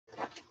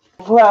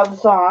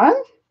Gloves on.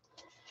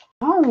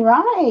 All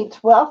right.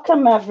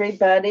 Welcome,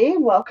 everybody.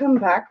 Welcome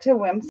back to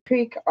Whimsy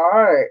Creek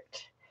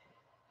Art.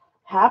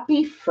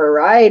 Happy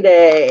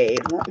Friday.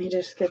 Let me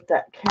just get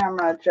that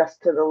camera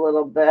adjusted a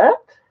little bit.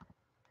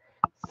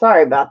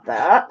 Sorry about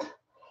that.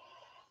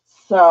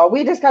 So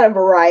we just got a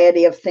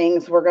variety of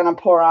things we're going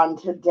to pour on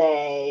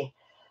today.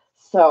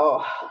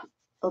 So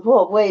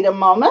we'll wait a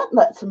moment.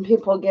 Let some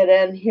people get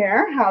in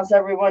here. How's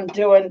everyone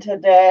doing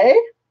today?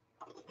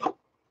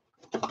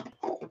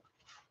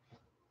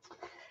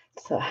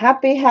 So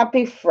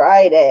happy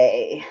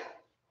Friday.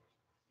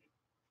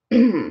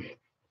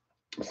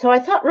 So I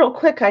thought real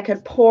quick I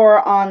could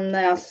pour on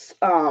this.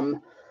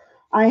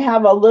 I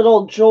have a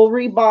little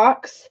jewelry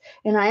box,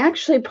 and I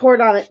actually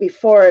poured on it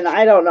before, and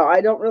I don't know.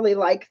 I don't really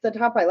like the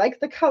top. I like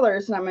the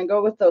colors, and I'm going to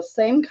go with those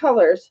same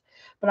colors,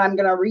 but I'm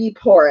going to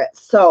re-pour it.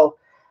 So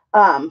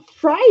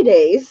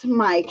Fridays,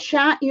 my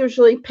chat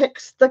usually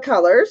picks the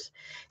colors,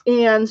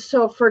 and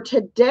so for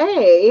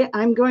today,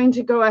 I'm going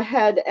to go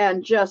ahead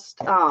and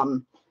just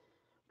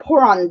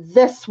pour on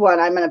this one.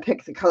 I'm going to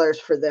pick the colors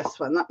for this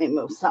one. Let me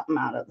move something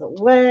out of the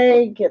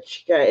way, get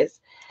you guys.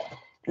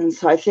 And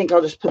so I think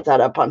I'll just put that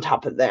up on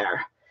top of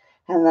there,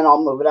 and then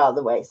I'll move it out of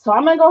the way. So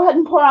I'm going to go ahead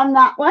and pour on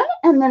that one.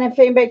 And then if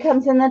anybody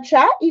comes in the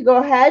chat, you go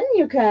ahead and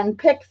you can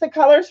pick the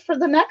colors for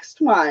the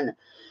next one.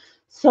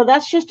 So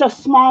that's just a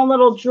small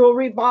little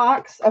jewelry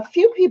box. A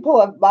few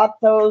people have bought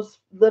those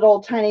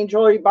little tiny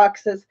jewelry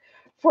boxes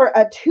for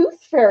a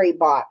tooth fairy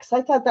box.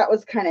 I thought that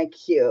was kind of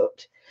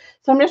cute.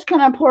 So I'm just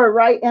going to pour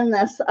right in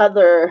this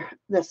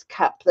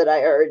cup that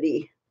I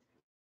already.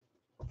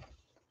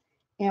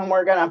 And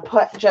we're going to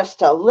put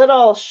just a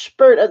little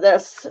spurt of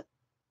this.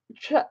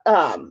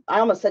 I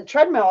almost said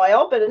treadmill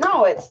oil, but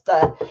no, it's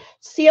the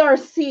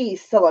CRC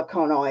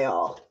silicone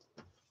oil.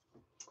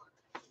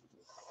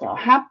 So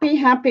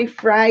happy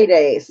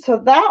Friday. So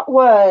that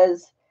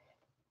was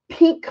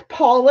Pink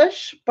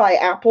Polish by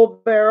Apple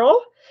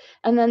Barrel.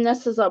 And then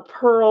this is a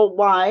pearl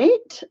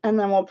white. And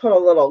then we'll put a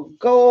little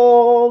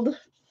gold.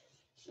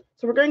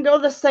 So we're going to go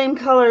the same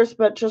colors,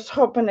 but just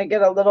hoping to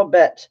get a little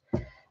bit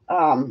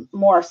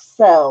more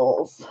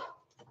cells.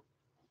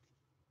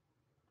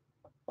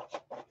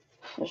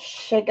 Just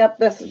shake up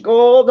this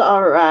gold.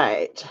 All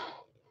right.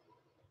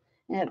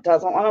 It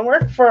doesn't want to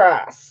work for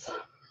us.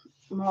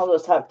 I'll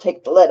just have to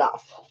take the lid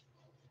off.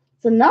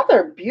 It's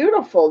another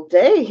beautiful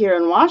day here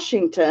in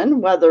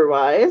Washington,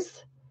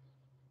 weather-wise.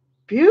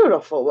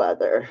 Beautiful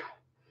weather.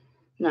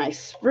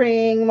 Nice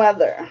spring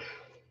weather.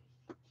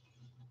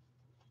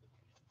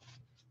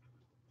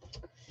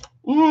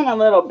 And a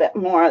little bit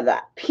more of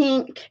that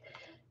pink.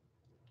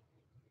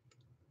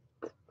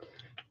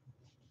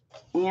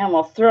 And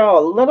we'll throw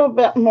a little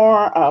bit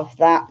more of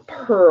that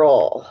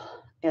pearl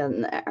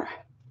in there.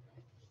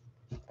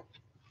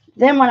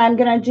 Then what I'm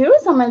going to do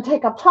is I'm going to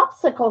take a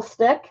popsicle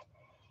stick.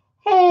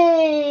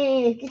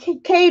 Hey,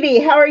 Katie,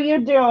 how are you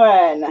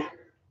doing?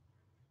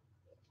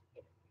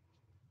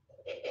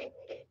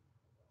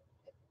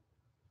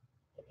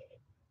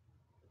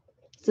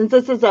 Since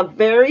this is a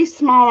very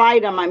small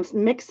item, I'm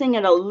mixing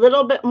it a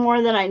little bit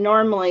more than I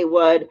normally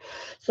would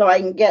so I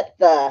can get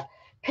the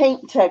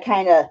paint to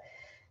kind of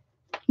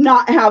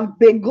not have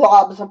big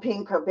globs of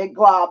pink or big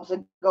globs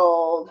of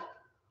gold.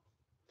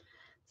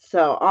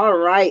 So, all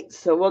right.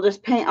 So we'll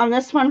just paint on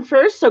this one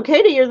first. So,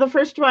 Katie, you're the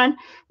first one.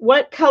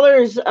 What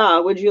colors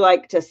would you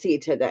like to see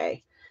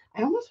today?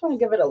 I almost want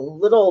to give it a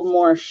little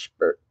more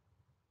spurt.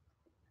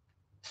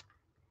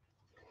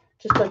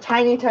 Just a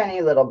tiny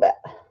little bit.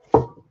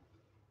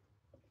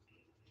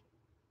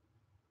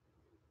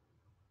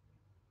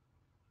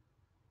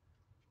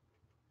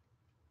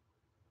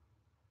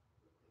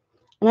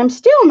 And I'm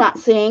still not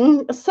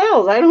seeing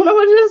cells. I don't know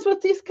what it is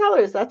with these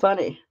colors. That's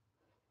funny.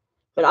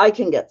 But I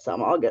can get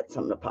some. I'll get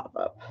some to pop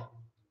up.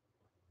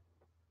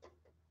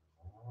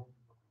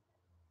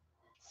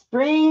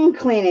 Spring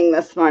cleaning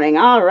this morning.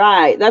 All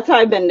right. That's how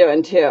I've been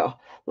doing too.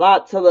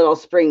 Lots of little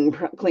spring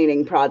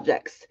cleaning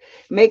projects.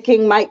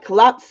 Making Mike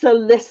lots of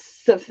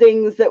lists of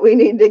things that we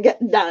need to get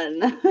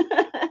done.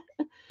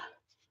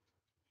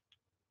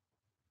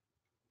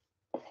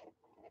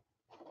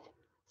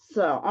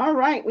 So, all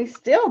right. We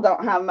still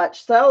don't have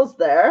much cells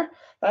there.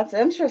 That's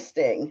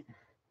interesting.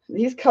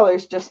 These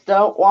colors just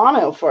don't want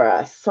to for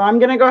us. So I'm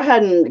going to go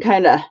ahead and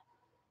kind of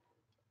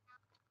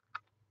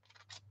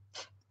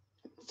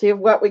see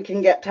what we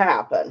can get to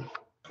happen.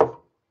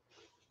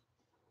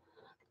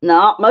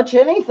 Not much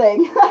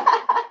anything.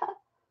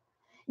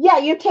 Yeah,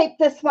 you tape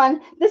this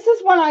one. This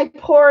is one I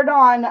poured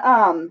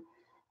on,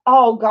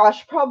 oh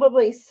gosh,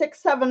 probably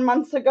 6-7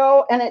 months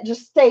ago, and it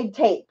just stayed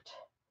taped.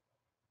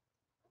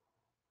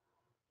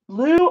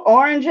 Blue,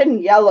 orange,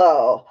 and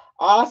yellow.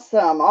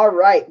 Awesome. All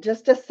right,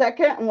 just a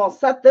second, and we'll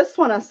set this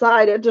one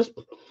aside.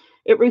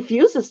 It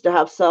refuses to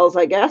have cells,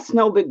 I guess.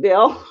 No big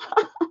deal.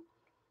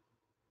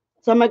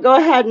 So I'm going to go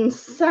ahead and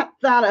set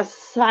that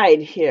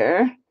aside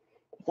here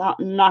without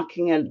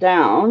knocking it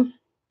down.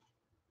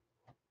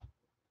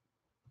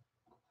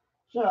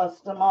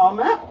 Just a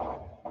moment.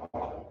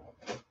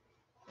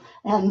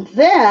 And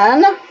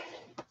then,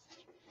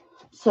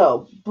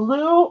 So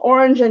blue,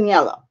 orange, and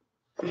yellow.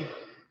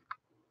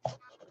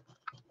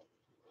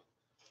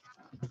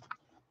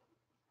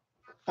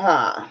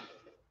 How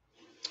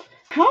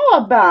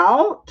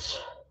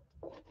about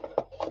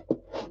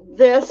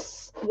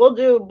this? We'll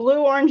do blue,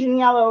 orange, and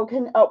yellow.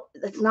 Oh,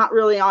 it's not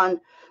really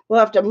on. We'll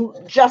have to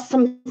adjust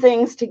some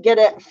things to get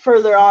it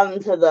further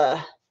onto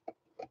the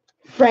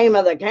frame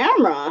of the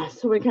camera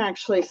so we can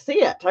actually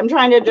see it. I'm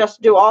trying to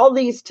just do all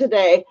these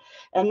today,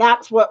 and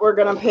that's what we're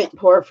going to paint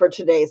pour for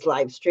today's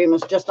live stream,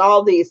 is just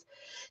all these.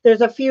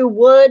 There's a few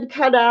wood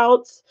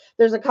cutouts.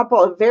 There's a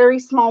couple of very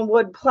small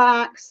wood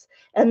plaques,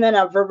 and then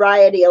a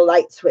variety of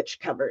light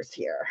switch covers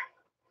here.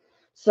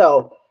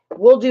 So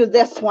we'll do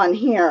this one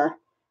here.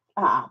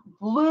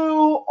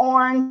 Blue,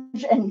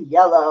 orange, and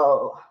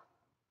yellow.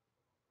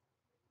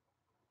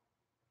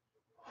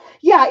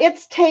 Yeah,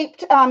 it's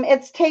taped.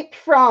 It's taped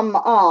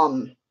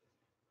from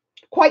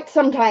quite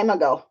some time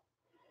ago.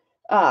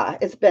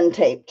 It's been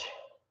taped.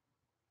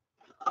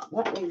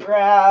 Let me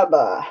grab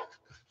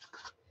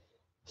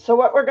so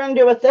what we're going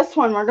to do with this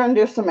one, we're going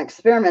to do some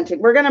experimenting.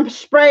 We're going to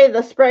spray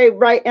the spray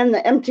right in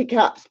the empty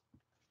cups.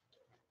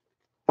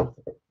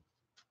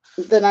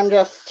 Then I'm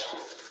just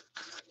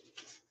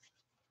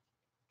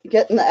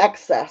getting the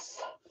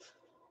excess.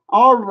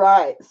 All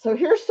right, so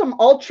here's some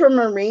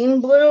ultramarine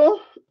blue.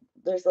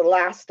 There's the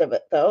last of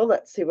it though.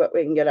 Let's see what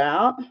we can get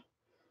out.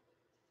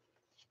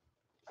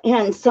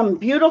 And some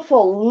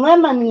beautiful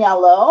lemon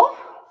yellow.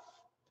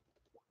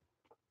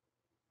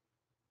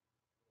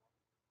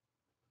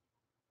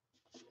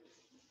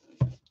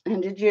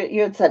 And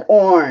you had said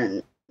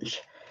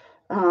orange.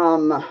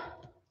 Let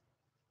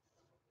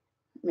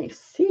me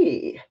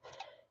see.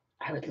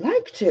 I would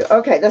like to.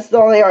 Okay, this is the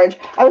only orange.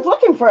 I was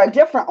looking for a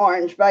different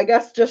orange, but I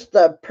guess just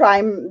the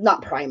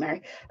not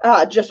primary,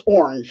 just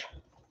orange.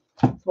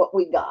 That's what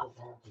we got.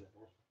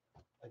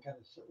 I got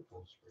a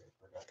silicone spray.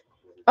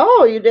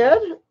 Oh, you did?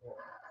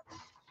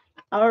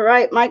 All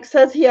right. Mike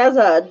says he has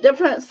a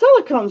different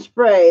silicone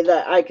spray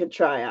that I could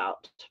try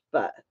out,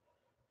 but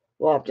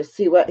we'll have to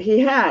see what he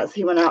has.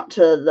 He went out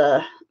to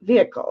the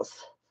vehicles.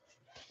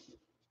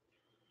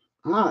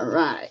 All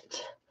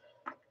right.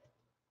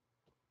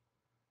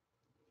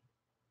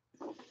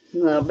 A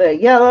little bit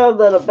of yellow, a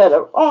little bit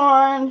of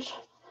orange.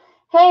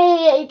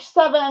 Hey,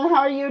 H7,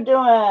 how are you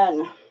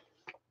doing?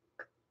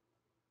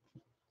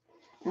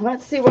 And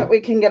let's see what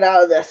we can get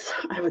out of this.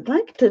 I would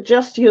like to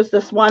just use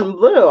this one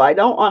blue. I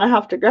don't want to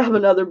have to grab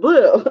another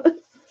blue.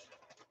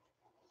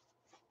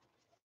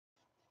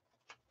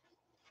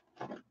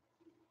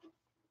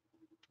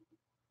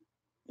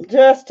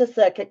 Just a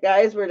second,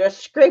 guys. We're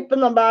just scraping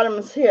the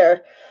bottoms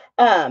here.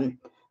 I'm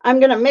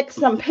going to mix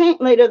some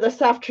paint later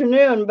this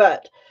afternoon,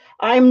 but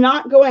I'm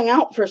not going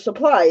out for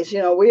supplies.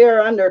 You know, we are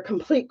under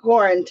complete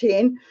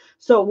quarantine.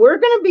 So we're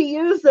going to be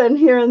using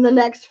here in the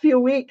next few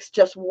weeks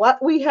just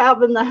what we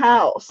have in the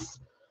house.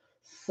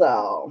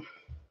 So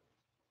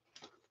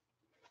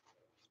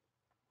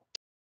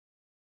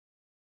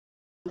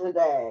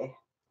today.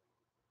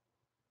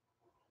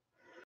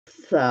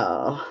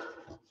 So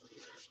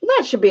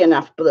that should be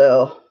enough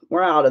blue.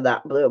 We're out of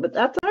that blue, but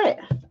that's all right.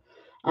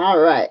 All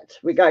right.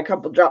 We got a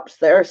couple drops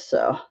there,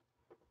 so.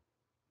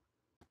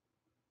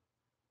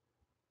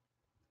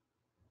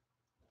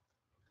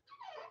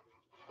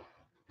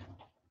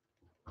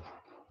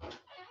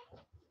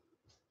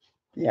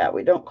 Yeah,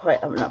 we don't quite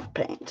have enough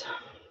paint.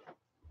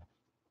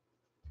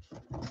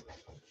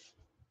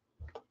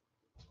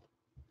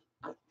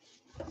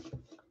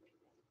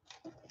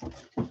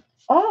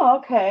 Oh,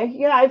 okay.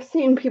 Yeah, I've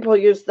seen people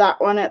use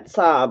that one. It's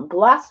a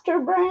Blaster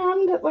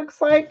brand, it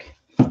looks like.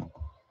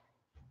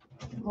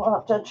 We'll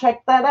have to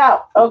check that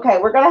out. Okay,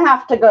 we're going to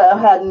have to go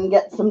ahead and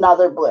get some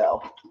other blue.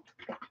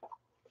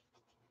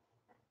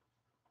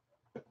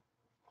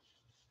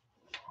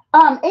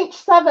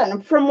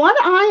 H7, from what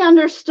I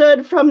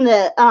understood from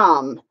the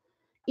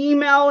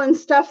email and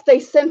stuff they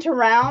sent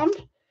around,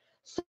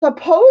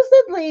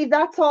 supposedly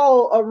that's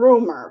all a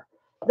rumor.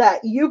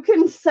 That you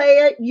can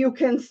say it, you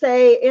can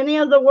say any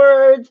of the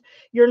words,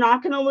 you're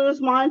not going to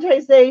lose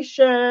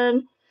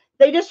monetization.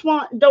 They just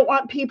don't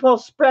want people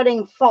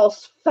spreading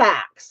false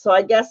facts. So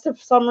I guess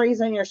if some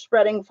reason you're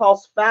spreading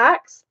false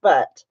facts,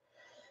 but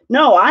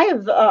no, I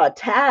have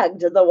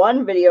tagged the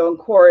one video in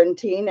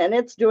quarantine and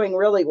it's doing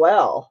really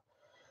well.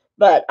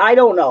 But I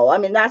don't know. I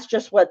mean, that's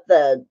just what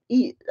the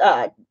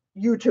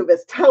YouTube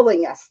is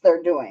telling us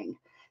they're doing.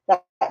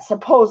 That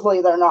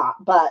supposedly they're not,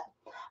 but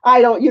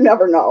you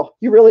never know.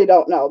 You really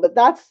don't know. But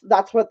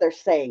that's what they're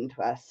saying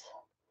to us.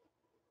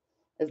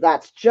 Is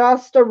that's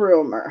just a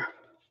rumor.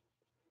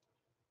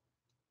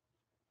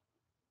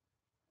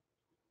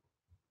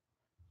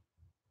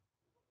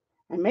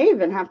 I may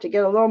even have to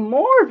get a little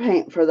more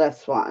paint for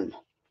this one.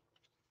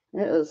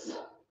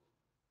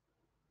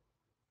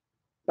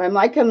 I'm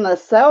liking the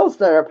cells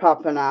that are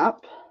popping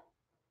up.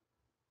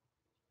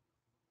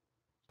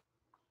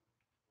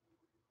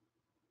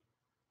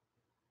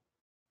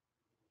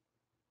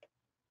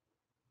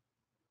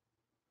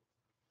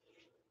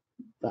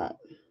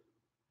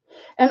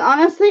 And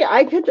honestly,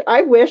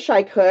 I wish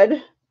I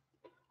could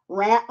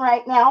rant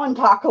right now and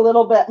talk a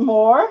little bit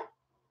more.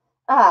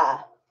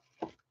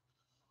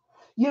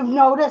 You've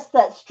noticed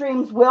that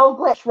streams will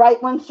glitch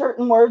right when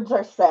certain words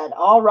are said.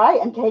 All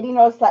right, and Katie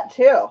knows that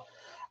too.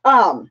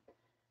 But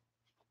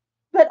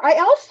I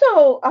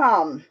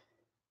also,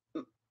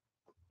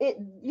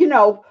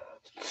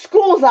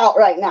 school's out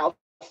right now,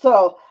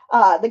 so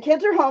the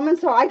kids are home, and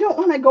so I don't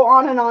want to go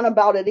on and on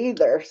about it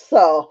either.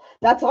 So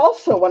that's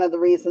also one of the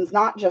reasons,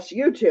 not just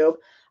YouTube.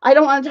 I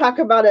don't want to talk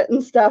about it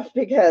and stuff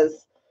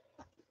because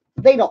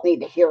they don't need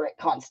to hear it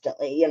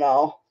constantly,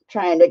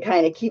 trying to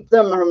kind of keep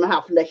them from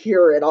having to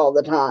hear it all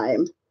the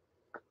time.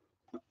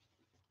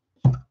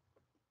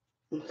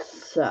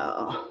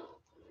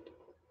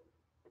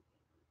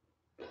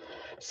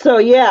 So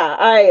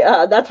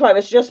yeah, that's why I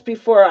was just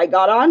before I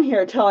got on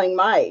here telling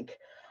Mike,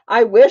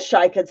 I wish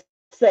I could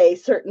say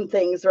certain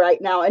things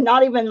right now and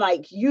not even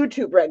like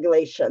YouTube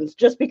regulations,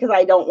 just because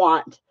I don't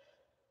want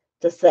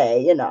to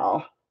say,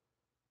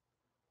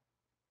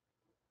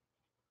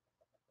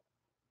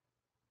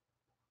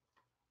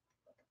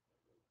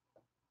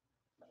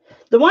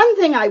 The one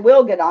thing I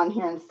will get on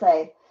here and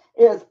say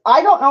is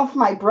I don't know if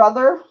my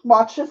brother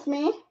watches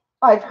me.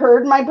 I've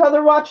heard my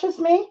brother watches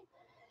me.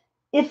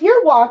 If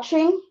you're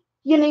watching,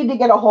 you need to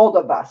get a hold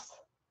of us.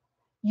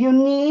 You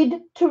need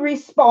to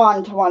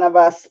respond to one of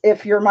us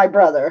if you're my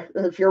brother,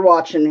 if you're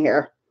watching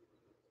here.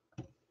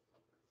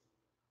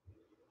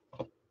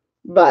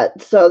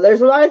 But so there's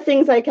a lot of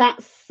things I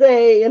can't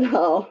say, And,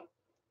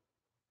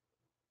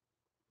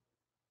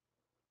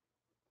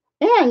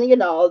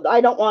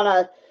 I don't want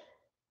to,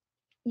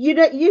 you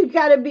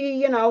got to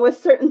be,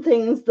 with certain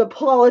things, the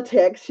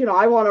politics,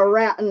 I want to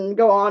rant and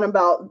go on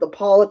about the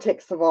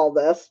politics of all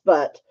this,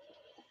 but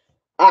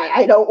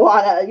I don't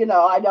want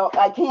to,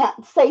 I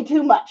can't say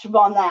too much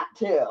on that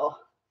too.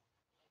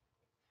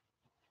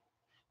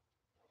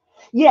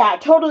 Yeah,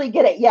 totally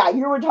get it. Yeah,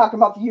 you were talking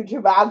about the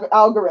YouTube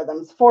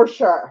algorithms for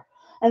sure.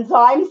 And so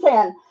I'm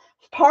saying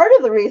part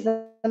of the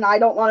reason I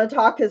don't want to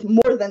talk is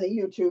more than the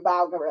YouTube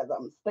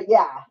algorithms. But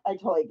yeah, I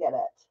totally get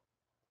it.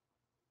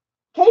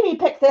 Katie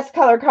picked this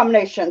color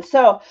combination.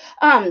 So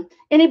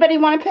anybody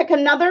want to pick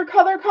another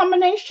color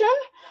combination?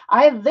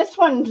 I have this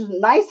one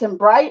nice and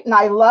bright, and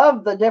I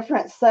love the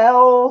different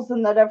cells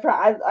and the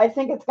different, I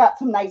think it's got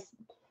some nice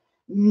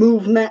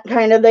movement,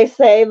 kind of, they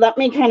say. Let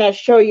me kind of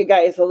show you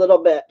guys a little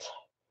bit.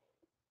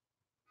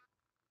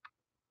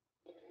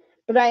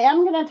 But I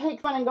am going to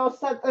take one and go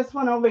set this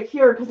one over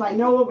here because I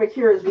know over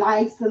here is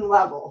nice and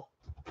level.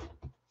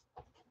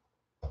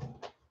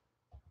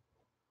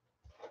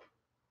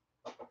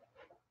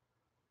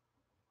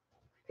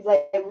 Because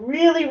I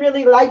really,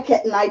 really like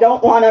it and I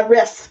don't want to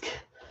risk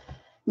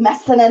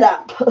messing it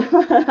up.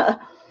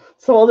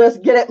 So we'll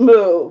just get it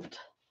moved.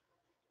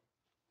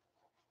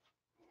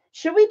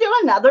 Should we do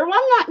another one?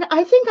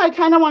 I think I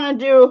kind of want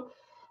to do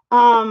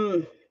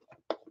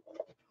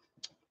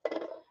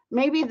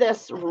maybe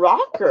this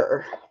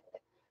rocker.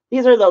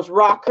 These are those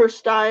rocker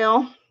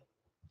style.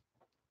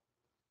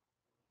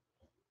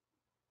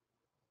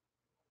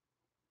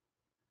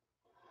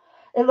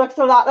 It looks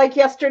a lot like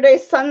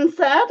yesterday's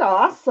sunset.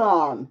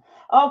 Awesome.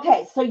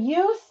 Okay, so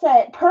you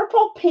said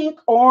purple, pink,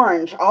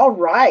 orange. All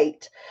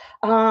right.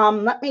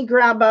 Let me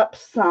grab up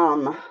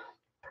some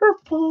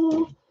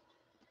purple,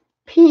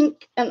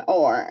 pink, and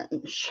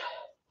orange.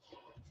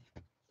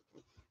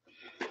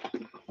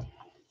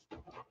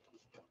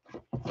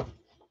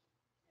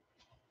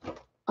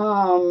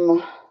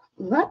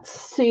 Let's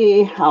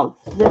see how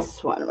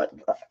this one would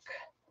look.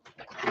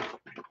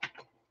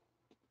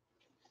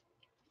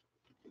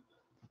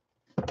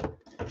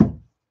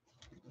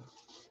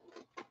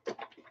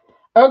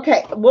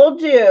 Okay, we'll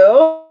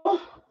do, I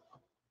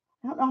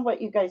don't know what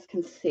you guys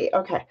can see.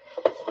 Okay.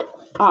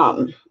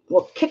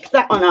 We'll kick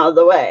that one out of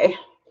the way.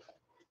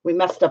 We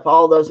messed up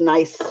all those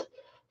nice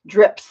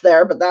drips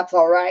there, but that's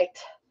all right.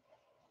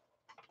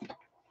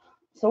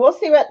 So we'll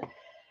see what,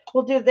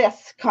 we'll do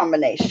this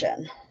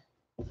combination.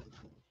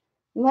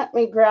 Let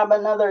me grab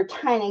another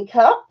tiny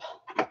cup.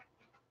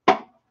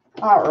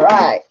 All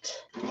right.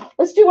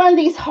 Let's do one of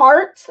these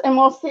hearts and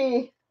we'll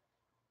see.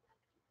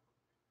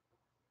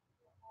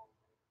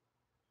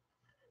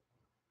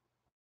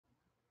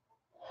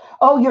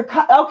 Oh,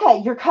 okay,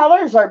 your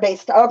colors are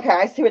based, okay,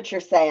 I see what you're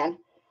saying.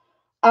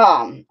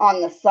 On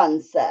the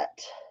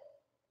sunset.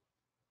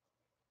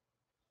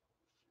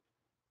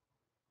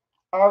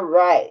 All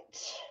right.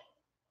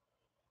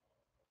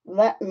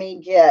 Let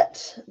me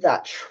get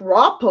that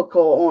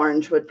tropical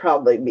orange would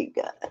probably be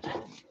good.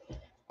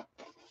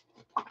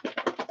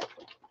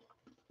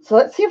 So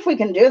let's see if we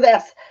can do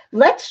this.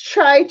 Let's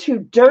try to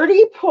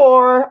dirty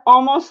pour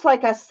almost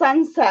like a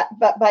sunset,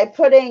 but by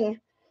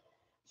putting,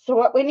 so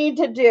what we need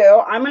to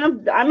do, I'm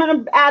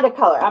gonna add a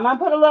color. I'm gonna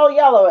put a little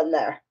yellow in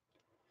there.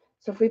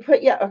 So if we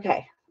put, yeah,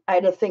 okay, I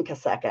had to think a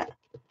second.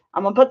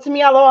 I'm gonna put some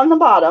yellow on the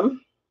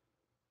bottom.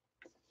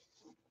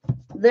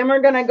 Then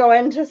we're gonna go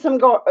into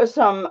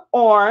some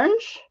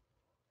orange.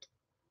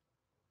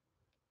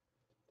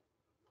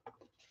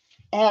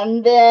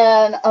 And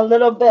then a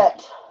little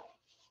bit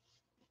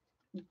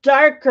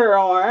darker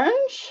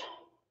orange.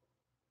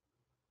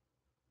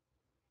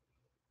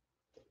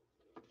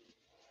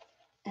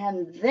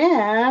 And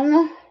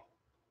then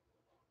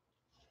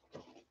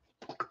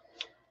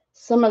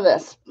some of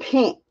this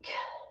pink.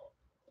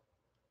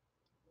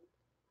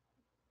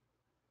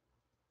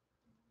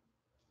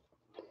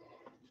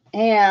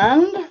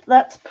 And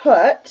let's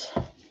put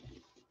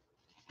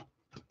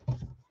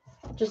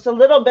just a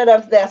little bit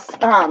of this.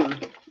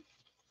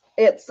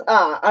 It's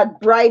a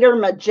brighter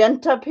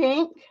magenta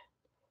pink.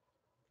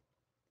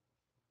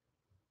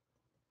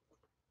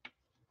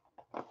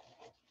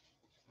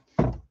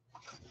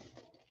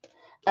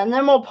 And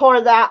then we'll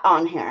pour that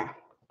on here.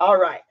 All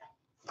right.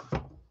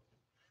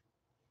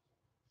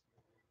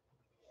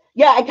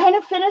 Yeah, I kind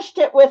of finished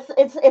it with,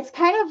 it's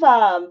kind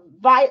of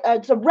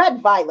it's a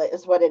red violet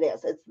is what it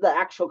is. It's the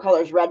actual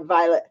color is red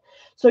violet.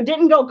 So it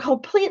didn't go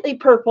completely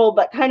purple,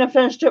 but kind of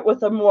finished it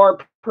with a more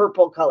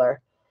purple color.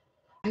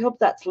 I hope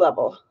that's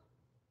level.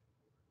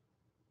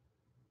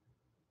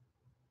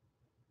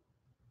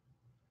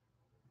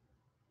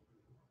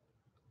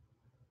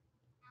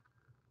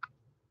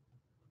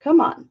 Come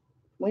on,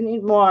 we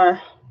need more.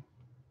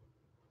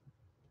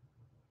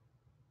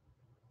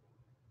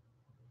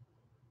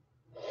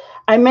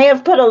 I may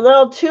have put a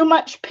little too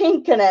much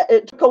pink in it.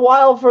 It took a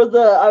while for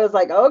I was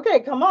like, okay,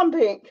 come on,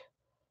 pink.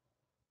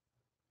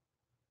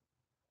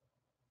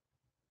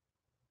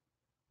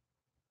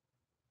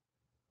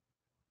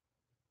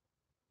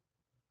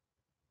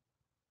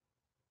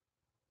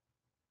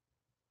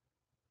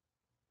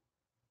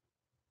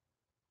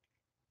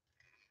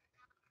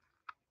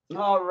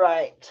 All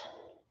right.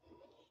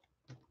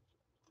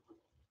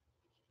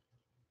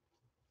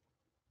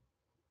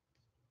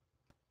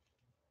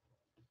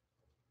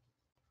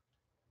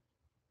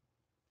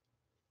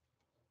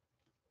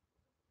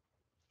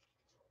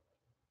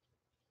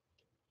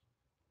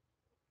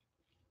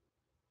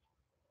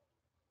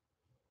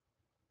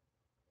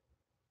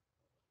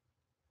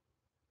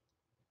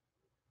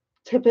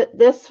 Tip it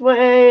this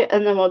way,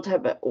 and then we'll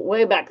tip it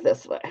way back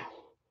this way.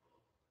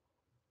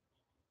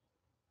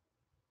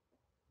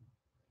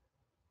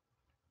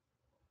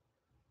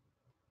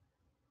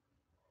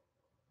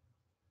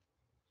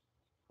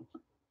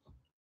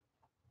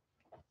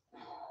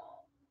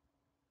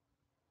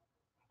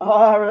 Oh,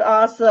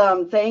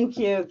 awesome. Thank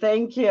you.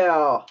 Thank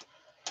you.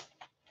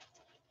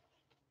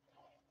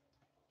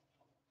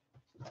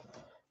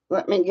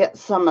 Let me get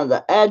some of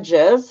the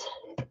edges.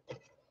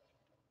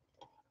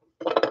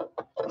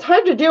 It's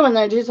hard to do when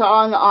they're just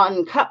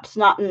on cups,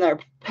 not in their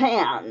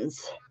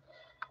pans.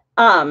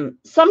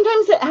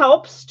 Sometimes it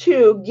helps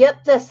to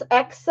get this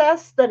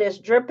excess that is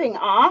dripping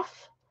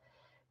off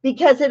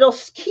because it'll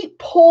keep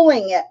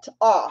pulling it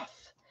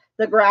off.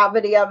 The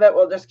gravity of it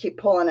will just keep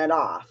pulling it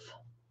off.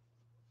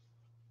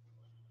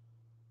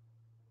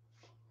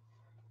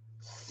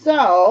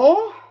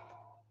 So,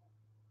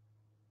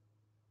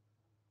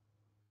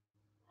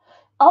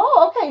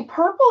 oh, okay.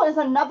 Purple is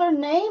another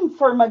name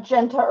for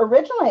magenta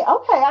originally.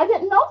 Okay, I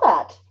didn't know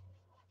that.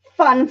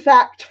 Fun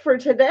fact for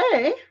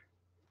today.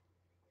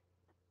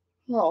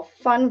 Little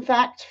fun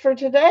fact for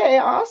today.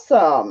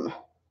 Awesome.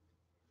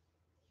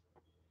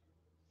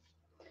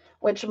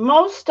 Which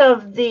most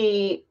of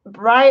the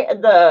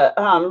red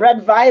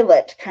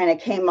violet kind of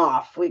came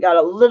off. We got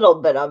a little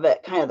bit of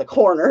it, kind of the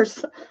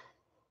corners.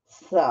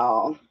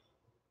 So,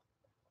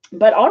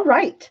 but all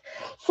right.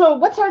 So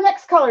what's our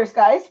next colors,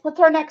 guys?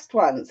 What's our next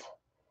ones?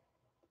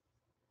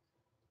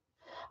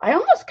 I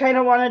almost kind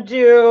of want to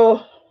do,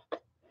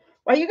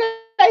 while you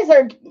guys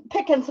are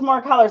picking some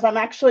more colors, I'm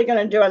actually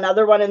going to do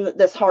another one in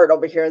this heart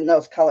over here in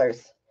those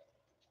colors.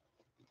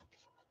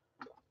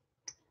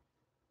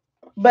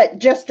 But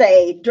just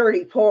a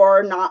dirty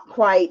pour, not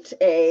quite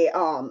a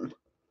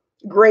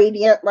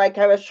gradient like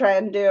I was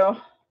trying to do.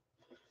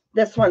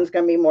 This one's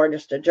going to be more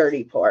just a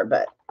dirty pour,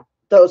 but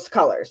those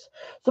colors.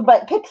 So,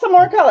 but pick some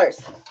more colors.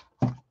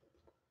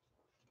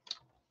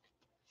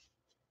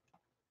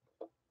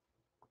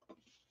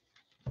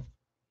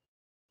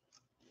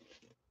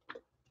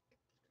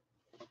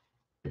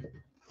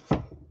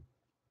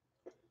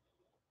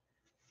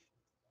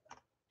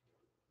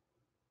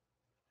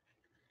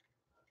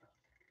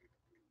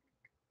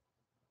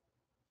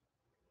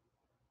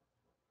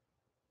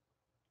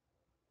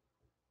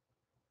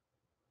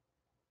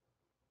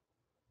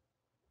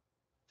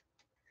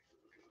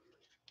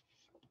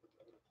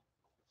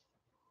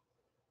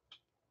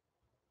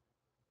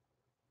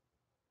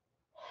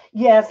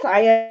 Yes,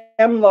 I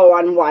am low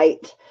on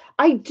white.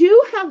 I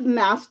do have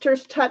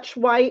Master's Touch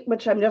white,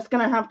 which I'm just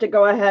going to have to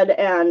go ahead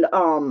and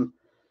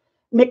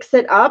mix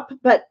it up.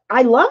 But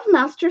I love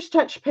Master's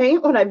Touch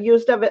paint, what I've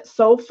used of it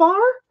so far.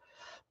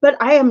 But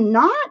I am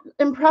not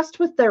impressed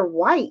with their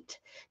white.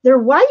 Their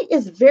white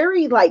is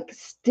very like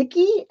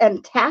sticky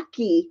and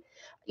tacky.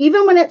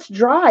 Even when it's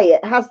dry,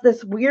 it has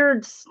this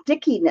weird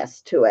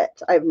stickiness to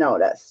it, I've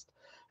noticed.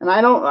 And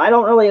I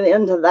don't really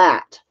into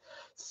that.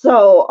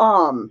 So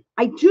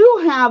I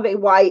do have a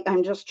white.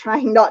 I'm just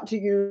trying not to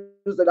use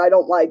it. I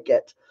don't like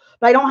it.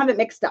 But I don't have it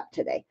mixed up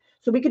today.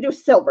 So we could do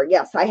silver.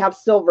 Yes, I have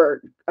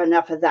silver,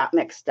 enough of that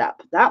mixed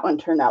up. That one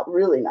turned out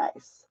really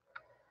nice.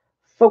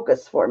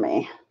 Focus for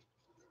me.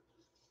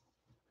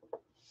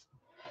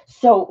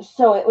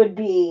 So it would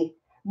be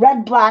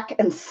red, black,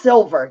 and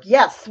silver.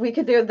 Yes, we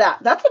could do that.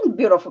 That's a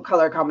beautiful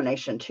color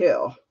combination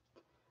too.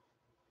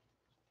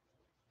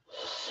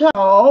 So,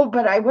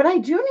 but what I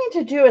do need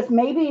to do is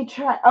maybe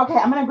try, okay,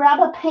 I'm going to grab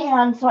a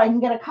pan so I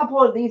can get a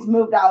couple of these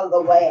moved out of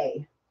the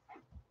way.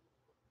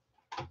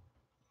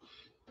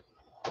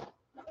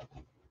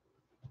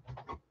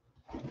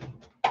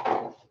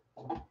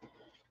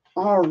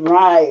 All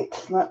right,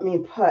 let me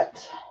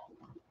put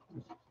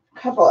a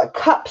couple of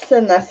cups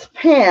in this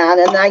pan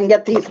and I can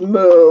get these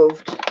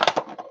moved.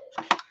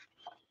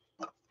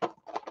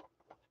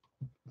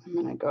 I'm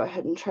going to go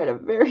ahead and try to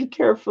very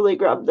carefully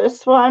grab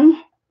this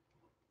one.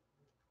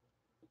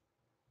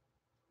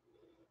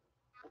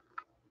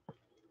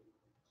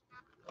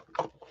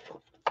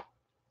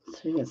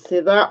 So you can see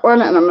that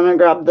one, and I'm going to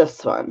grab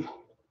this one.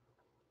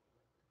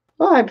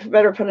 Well, I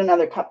better put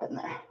another cup in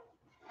there.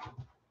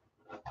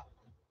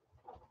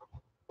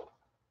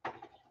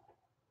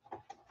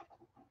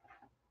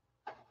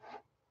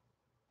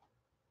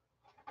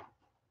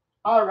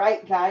 All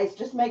right, guys,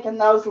 just making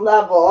those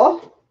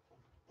level.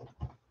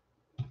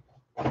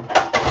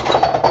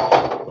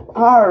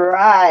 All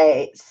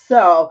right,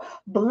 so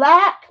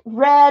black,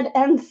 red,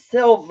 and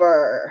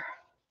silver.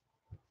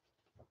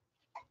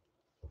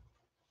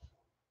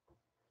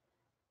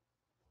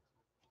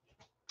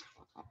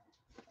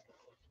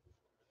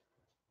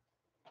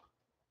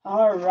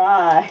 All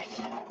right.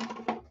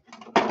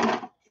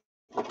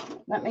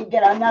 Let me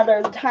get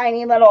another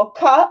tiny little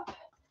cup.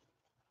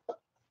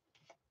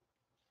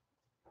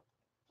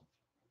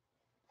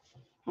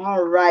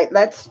 All right,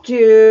 let's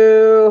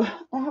do,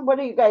 what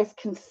do you guys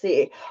can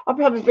see? I'll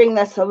probably bring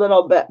this a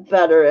little bit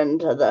better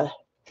into the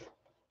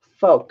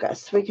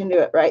focus. We can do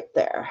it right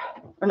there.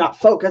 Or not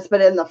focus,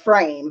 but in the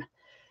frame.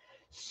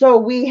 So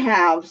we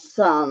have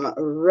some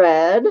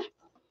red.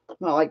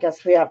 Well, I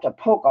guess we have to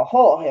poke a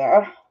hole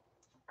here.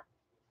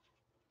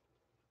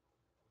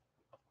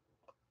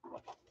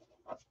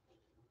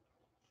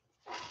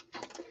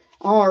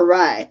 All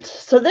right,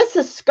 so this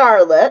is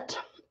scarlet.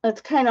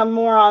 It's kind of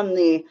more on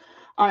the,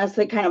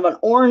 honestly, kind of an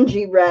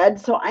orangey red.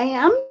 So I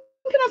am going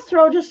to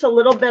throw just a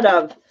little bit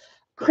of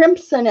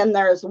crimson in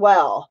there as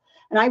well.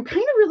 And I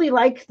kind of really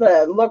like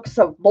the looks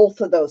of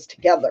both of those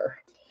together.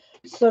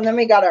 So then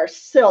we got our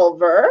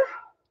silver.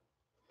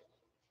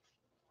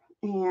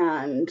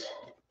 And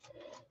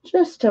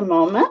just a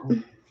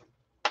moment.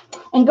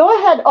 And go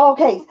ahead.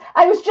 Okay,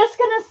 I was just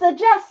going to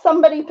suggest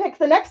somebody pick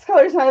the next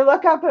colors, and I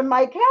look up and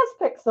Mike has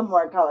picked some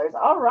more colors.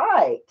 All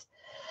right.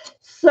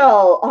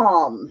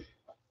 So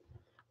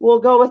we'll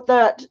go with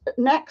that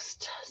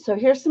next. So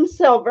here's some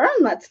silver,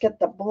 and let's get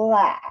the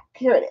black.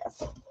 Here it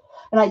is.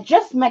 And I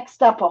just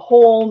mixed up a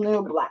whole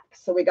new black.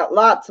 So we got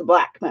lots of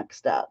black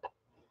mixed up.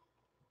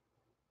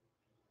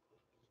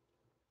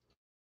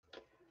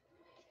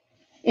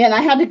 And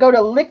I had to go to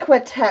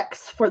Liquitex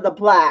for the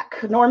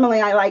black. Normally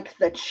I like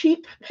the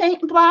cheap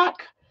paint black,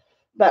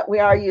 but we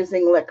are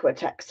using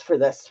Liquitex for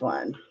this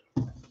one.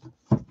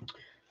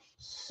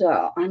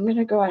 So I'm going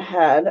to go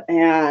ahead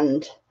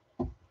and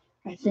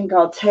I think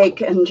I'll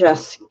take and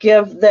just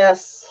give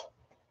this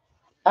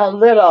a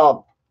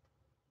little,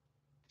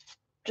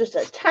 just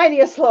a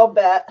tiniest little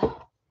bit.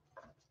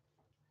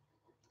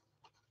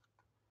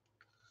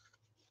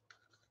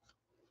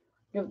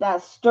 Give that a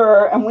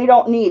stir, and we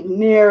don't need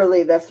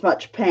nearly this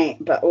much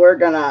paint, but we're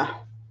gonna,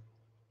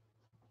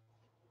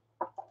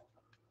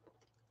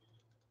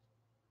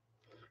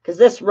 because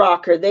this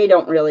rocker, they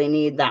don't really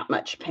need that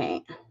much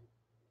paint.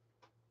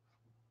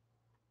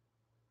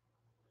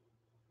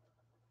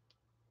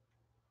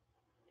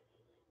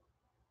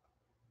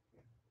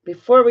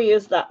 Before we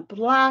use that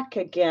black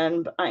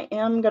again, I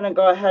am going to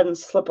go ahead and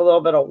slip a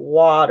little bit of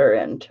water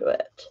into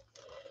it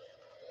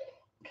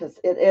because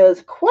it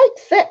is quite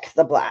thick,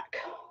 the black.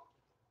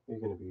 You're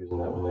going to be using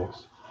that one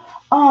next?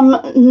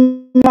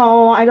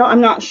 No,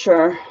 I'm not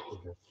sure.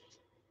 Okay.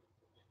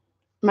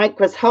 Mike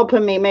was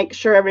helping me make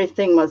sure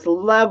everything was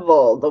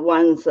level, the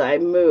ones I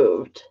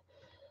moved.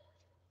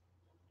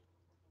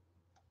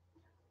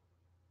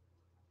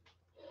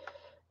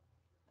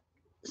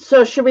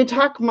 So should we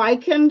talk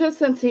Mike into,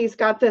 since he's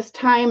got this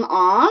time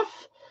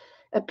off,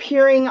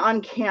 appearing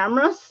on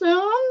camera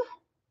soon?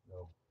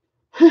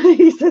 No.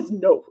 He says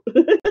no.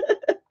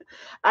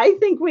 I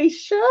think we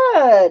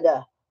should.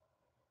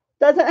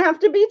 Doesn't have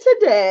to be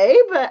today,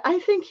 but I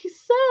think he's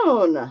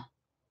soon.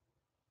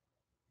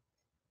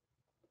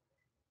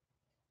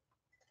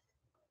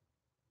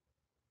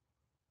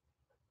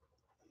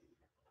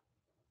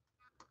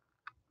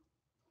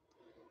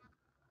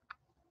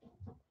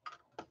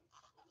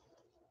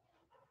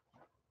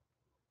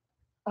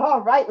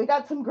 All right, we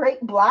got some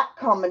great black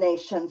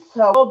combinations.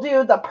 So we'll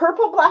do the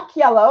purple, black,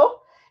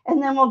 yellow,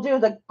 and then we'll do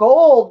the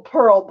gold,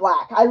 pearl,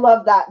 black. I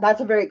love that. That's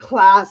a very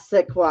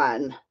classic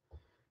one.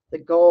 The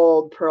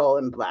gold, pearl,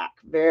 and black.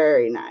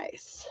 Very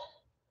nice.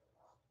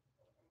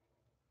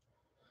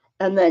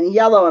 And then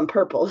yellow and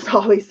purple is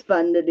always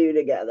fun to do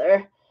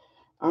together.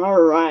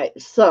 All right,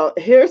 so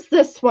here's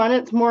this one.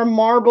 It's more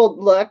marbled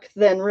look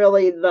than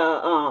really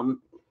the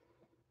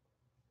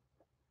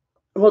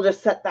we'll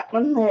just set that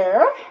one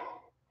there.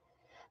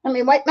 Let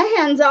me wipe my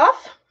hands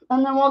off,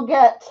 and then we'll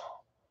get,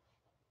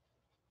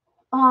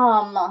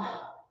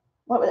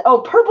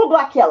 purple,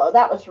 black, yellow.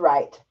 That was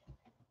right.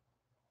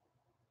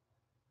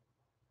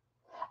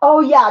 Oh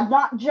yeah,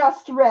 not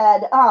just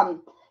red.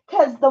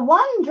 Because the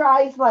one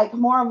dries like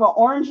more of an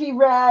orangey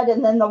red,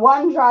 and then the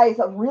one dries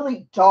a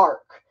really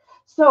dark.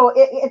 So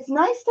it's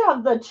nice to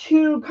have the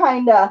two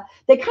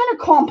they kind of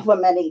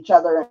complement each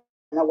other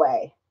in a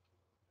way,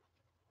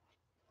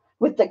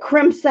 with the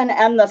crimson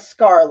and the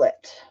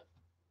scarlet.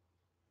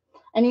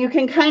 And you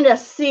can kind of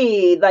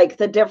see like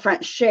the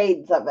different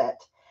shades of it.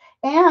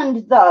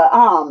 And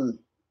the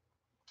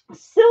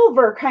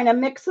silver kind of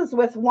mixes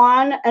with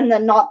one and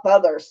then not the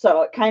other.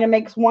 So it kind of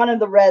makes one of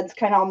the reds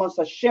kind of almost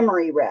a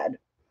shimmery red.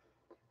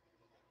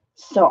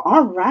 So,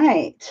 all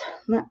right,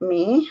 let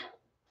me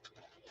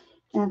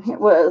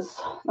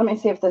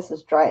see if this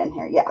is dry in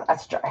here. Yeah,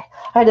 that's dry.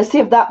 I had to see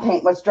if that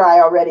paint was dry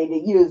already to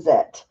use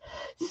it.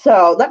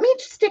 So let me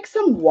stick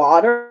some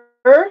water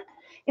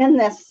in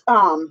this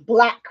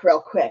black real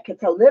quick.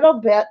 It's a little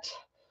bit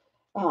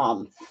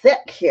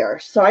thick here.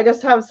 So I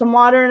just have some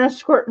water in a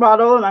squirt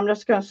bottle, and I'm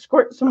just going to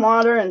squirt some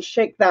water and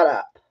shake that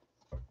up.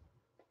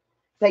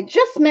 I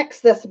just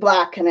mixed this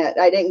black in it.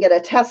 I didn't get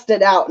to test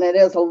it out, and it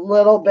is a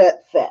little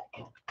bit thick.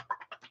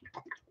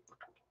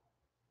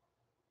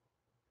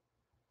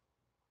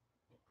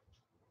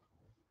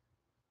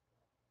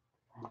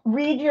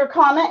 Read your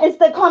comment. Is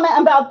the comment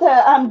about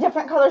the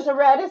different colors of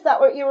red? Is that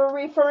what you were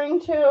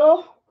referring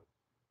to?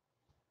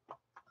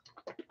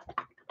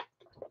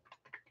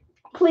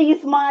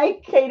 Please,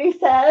 Mike, Katie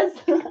says.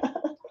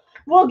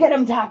 We'll get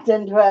him tapped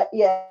into it.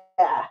 Yeah.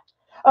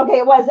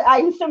 Okay,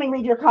 I'm assuming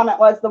read your comment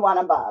was the one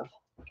above.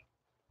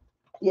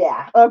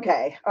 Yeah,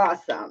 okay,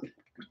 awesome.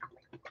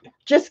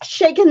 Just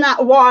shaking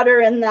that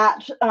water in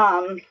that,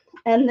 and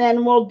then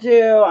I'm going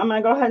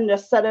to go ahead and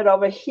just set it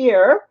over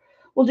here.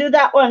 We'll do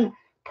that one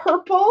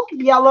purple,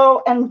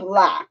 yellow, and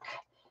black.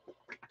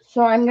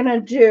 So I'm going to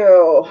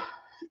do,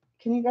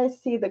 can you guys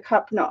see the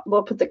cup? No,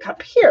 we'll put the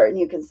cup here and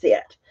you can see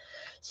it.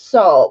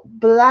 So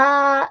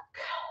black.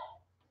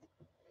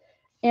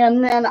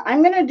 And then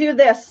I'm going to do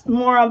this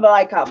more of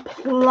like a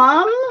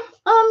plum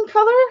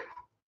color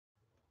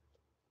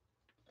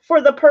for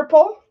the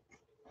purple.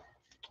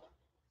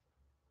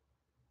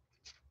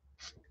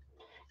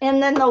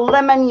 And then the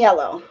lemon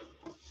yellow.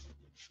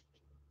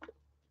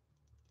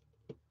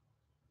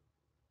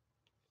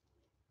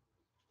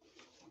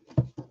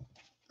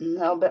 A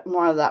little bit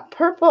more of that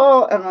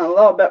purple and a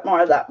little bit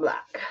more of that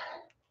black.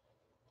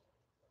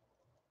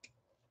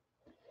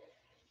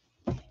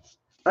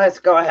 Let's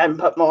go ahead and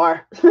put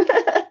more.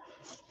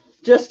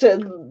 Just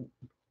a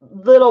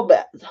little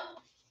bit.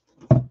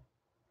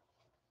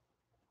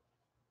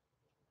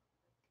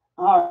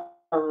 All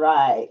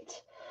right.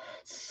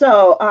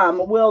 So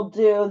we'll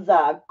do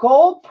the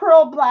gold,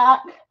 pearl,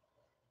 black.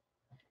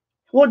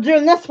 We're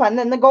doing this one,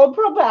 then the gold,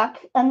 pearl,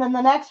 black, and then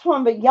the next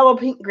one, but yellow,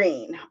 pink,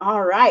 green.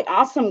 All right.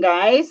 Awesome,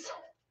 guys.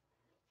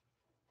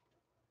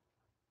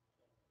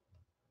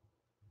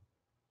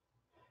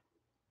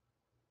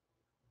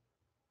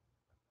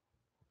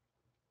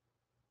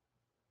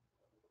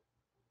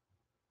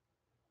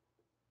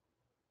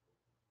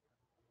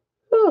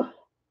 Whew.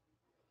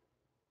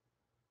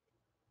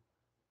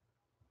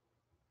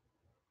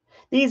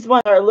 These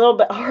ones are a little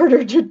bit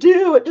harder to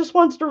do. It just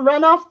wants to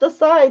run off the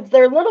sides.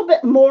 They're a little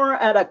bit more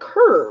at a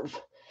curve.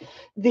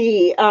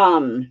 The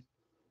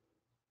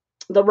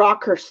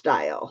rocker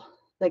style.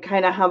 They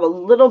kind of have a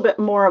little bit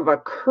more of a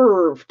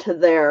curve to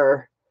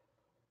their,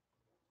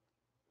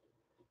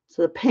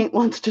 so the paint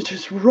wants to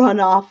just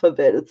run off of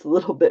it. It's a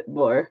little bit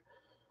more.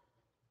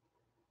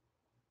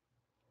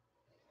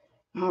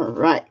 All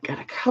right, got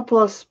a couple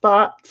of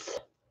spots.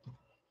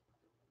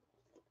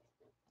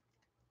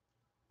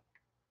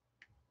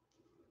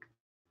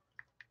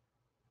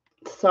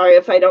 Sorry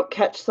if I don't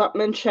catch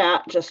something in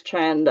chat, just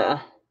trying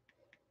to.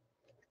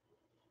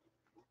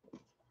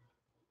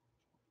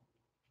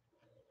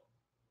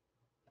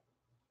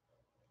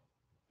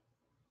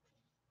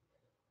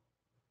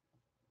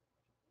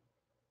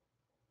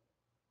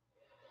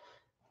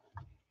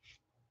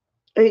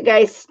 Are you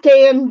guys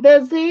staying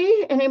busy?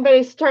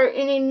 Anybody start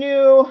any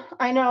new?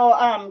 I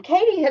know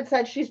Katie had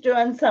said she's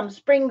doing some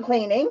spring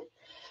cleaning.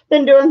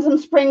 Been doing some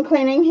spring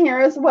cleaning here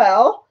as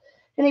well.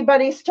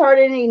 Anybody start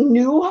any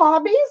new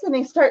hobbies?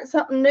 Any start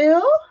something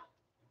new?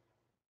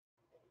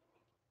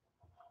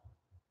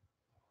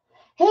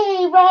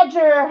 Hey,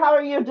 Roger, how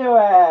are you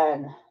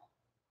doing?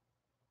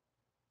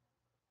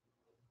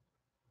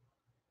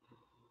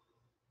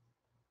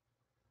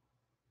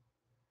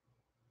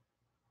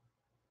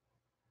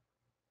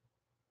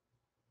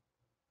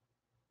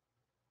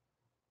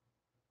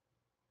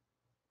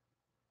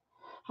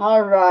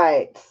 All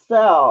right,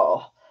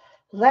 so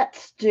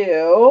let's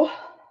do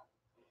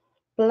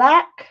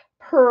black,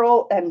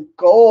 pearl, and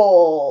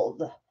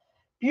gold.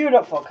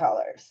 Beautiful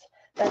colors.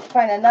 Let's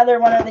find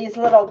another one of these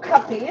little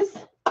cuppies.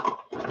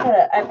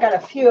 I've got a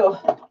few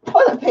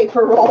toilet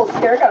paper rolls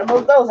here. Got to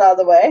move those out of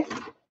the way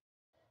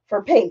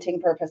for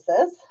painting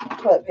purposes.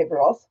 Toilet paper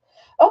rolls.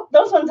 Oh,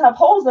 those ones have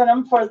holes in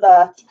them for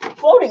the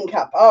floating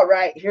cup. All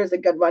right, here's a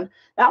good one.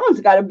 That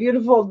one's got a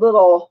beautiful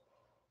little,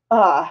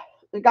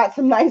 it got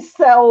some nice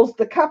cells.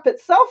 The cup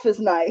itself is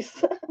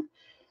nice.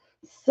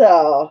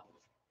 So,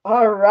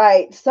 all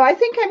right. So I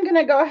think I'm going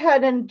to go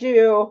ahead and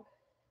do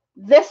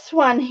this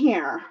one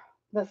here,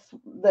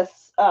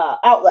 this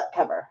outlet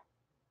cover.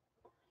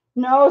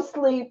 No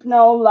sleep,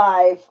 no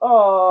life.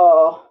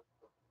 Oh.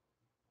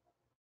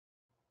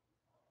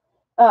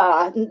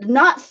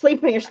 Not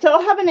sleeping. You're still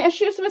having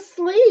issues with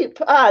sleep.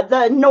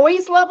 The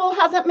noise level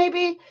hasn't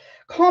maybe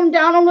calmed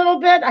down a little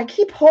bit. I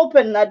keep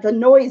hoping that the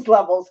noise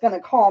level is going to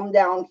calm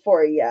down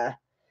for you.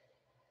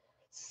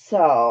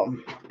 So,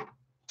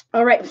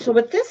 all right. So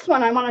with this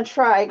one, I want to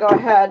try, go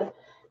ahead,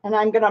 and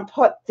I'm going to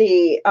put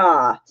the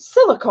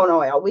silicone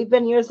oil. We've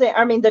been using,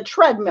 the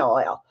treadmill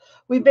oil.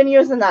 We've been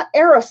using that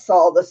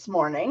aerosol this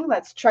morning.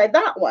 Let's try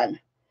that one.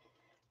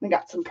 We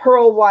got some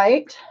pearl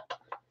white.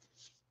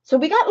 So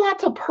we got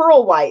lots of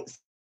pearl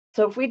whites.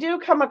 So if we do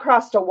come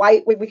across a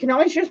white, we can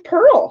always use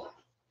pearl.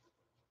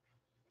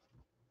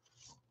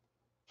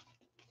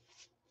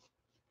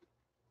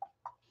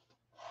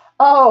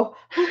 Oh,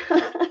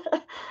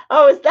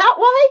 oh, is that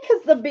why?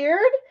 Because the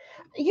beard?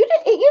 You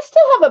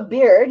still have a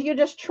beard. You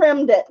just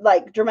trimmed it,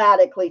 like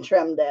dramatically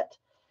trimmed it.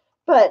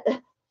 But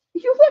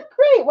you look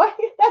great. Why?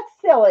 That's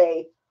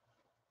silly.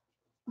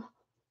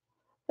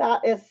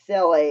 That is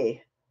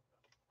silly.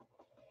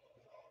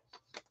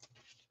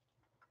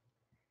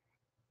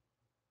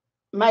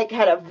 Mike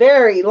had a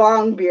very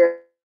long beard,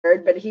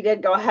 but he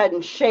did go ahead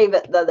and shave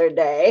it the other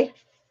day.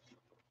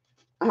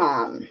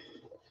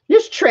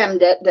 Just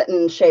trimmed it,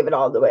 didn't shave it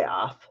all the way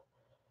off.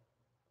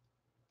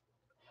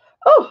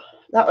 Oh,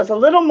 that was a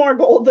little more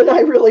gold than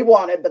I really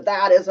wanted, but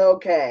that is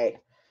okay.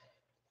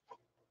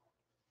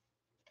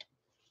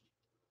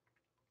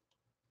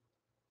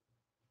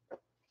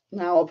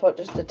 Now we'll put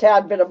just a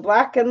tad bit of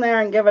black in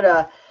there and give it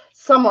a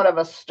somewhat of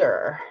a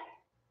stir.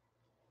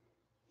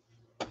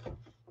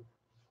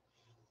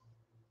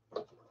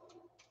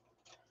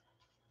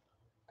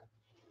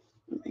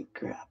 Let me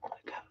grab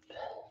the cup.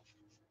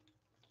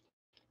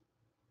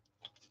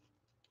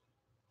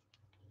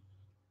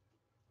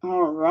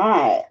 All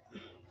right.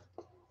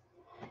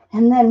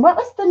 And then what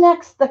was the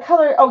next, the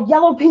color? Oh,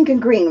 yellow, pink,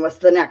 and green was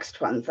the next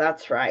one.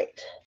 That's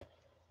right.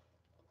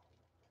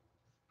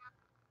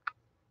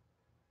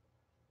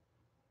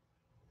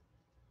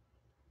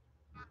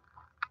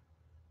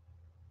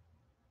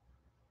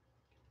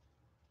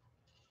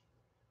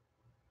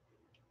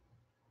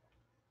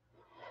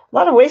 A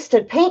lot of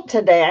wasted paint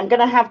today. I'm going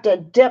to have to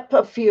dip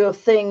a few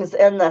things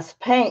in this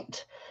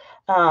paint.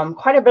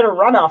 Quite a bit of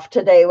runoff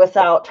today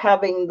without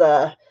having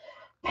the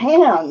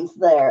pans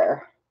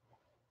there.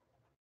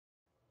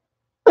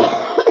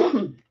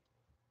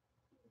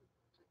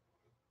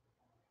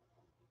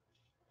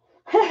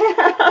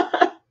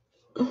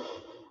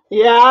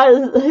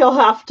 Yeah, he'll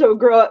have to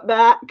grow it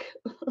back.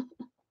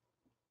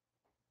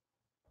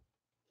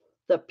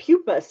 The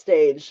pupa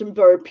stage,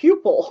 or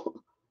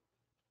pupil.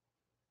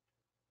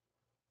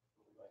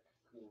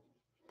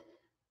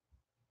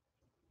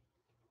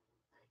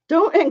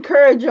 Don't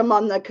encourage him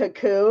on the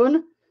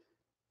cocoon.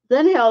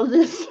 Then he'll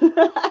just...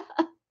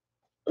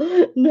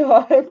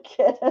 No, I'm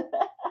kidding.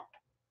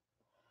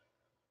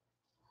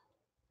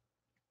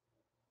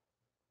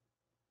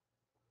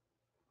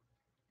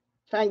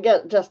 Try and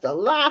get just a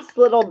last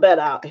little bit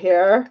out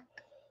here.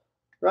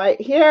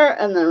 Right here,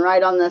 and then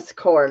right on this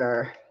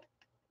corner.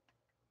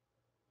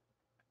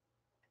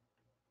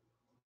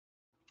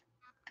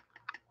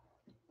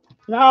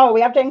 No,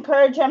 we have to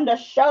encourage him to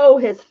show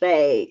his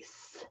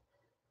face.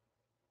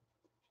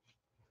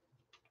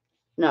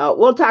 No,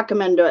 we'll talk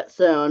him into it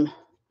soon.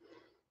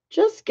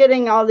 Just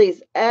getting all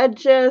these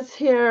edges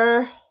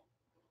here.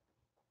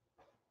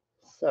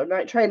 So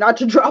try not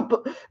to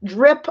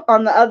drip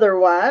on the other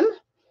one.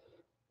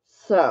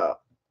 So,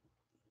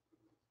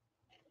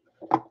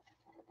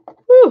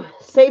 whew,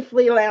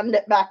 safely land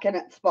it back in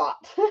its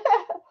spot.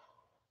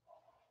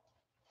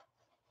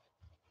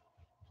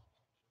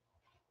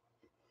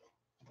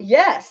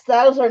 Yes,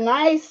 those are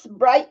nice,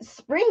 bright,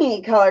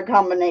 springy color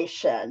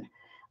combination.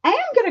 I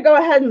am going to go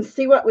ahead and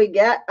see what we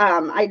get.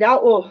 I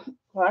doubt well,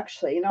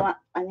 actually, you know what?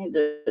 I need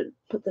to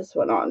put this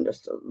one on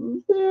just a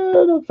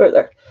little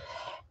further.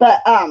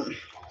 But,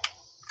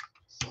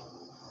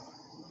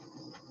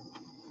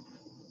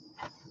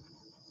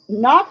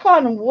 knock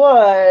on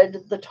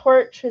wood, the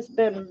torch has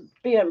been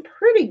being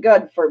pretty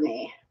good for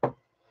me.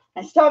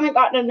 I still haven't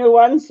gotten a new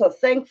one, so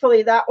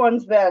thankfully that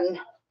one's been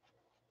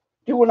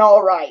doing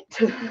all right.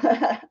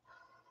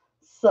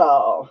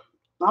 So,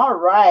 all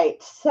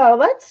right. So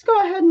let's go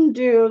ahead and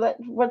do that.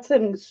 What's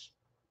in?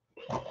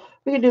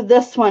 We can do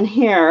this one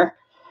here.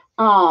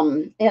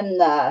 In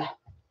the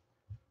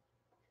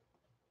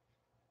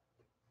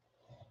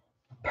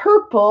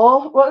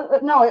purple. Well,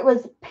 no, it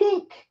was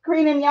pink,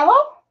 green, and yellow.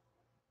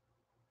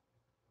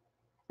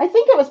 I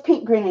think it was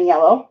pink, green, and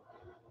yellow.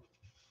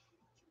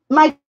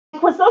 Mike,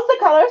 was those the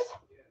colors?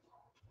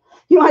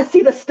 You want to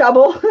see the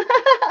stubble?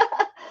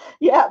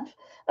 Yep.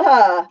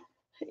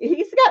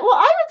 He's got, well,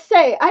 I would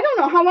say, I don't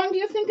know, how long do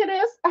you think it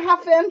is? A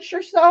half inch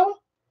or so?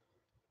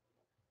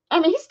 I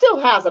mean, he still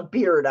has a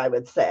beard, I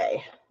would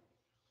say.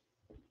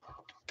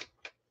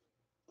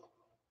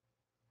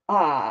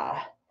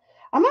 I'm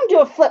going to do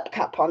a flip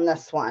cup on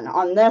this one.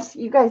 On this,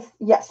 you guys,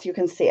 yes, you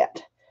can see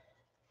it.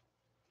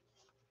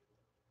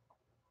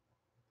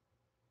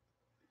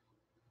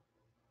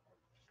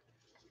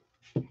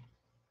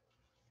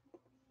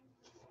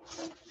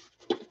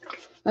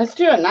 Let's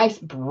do a nice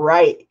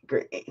bright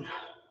green.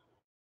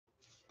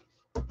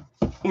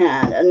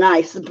 And a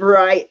nice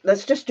bright,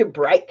 let's just do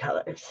bright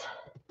colors.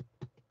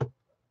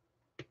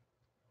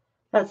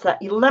 That's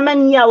that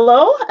lemon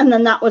yellow, and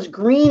then that was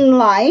green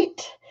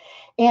light.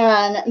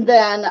 And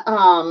then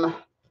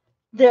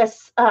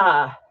this,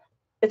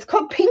 it's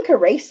called Pink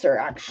Eraser,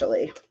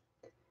 actually.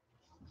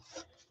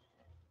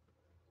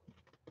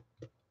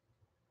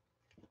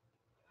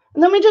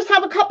 And then we just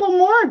have a couple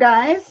more,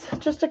 guys.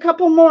 Just a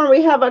couple more.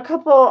 We have a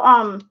couple,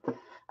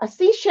 a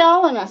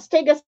seashell and a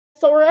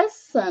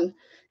stegosaurus. And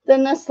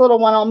then this little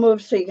one I'll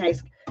move so you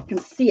guys can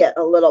see it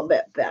a little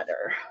bit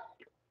better.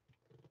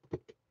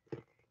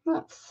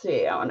 Let's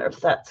see. I wonder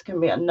if that's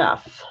going to be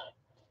enough.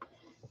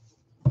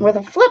 With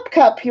a flip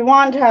cup, you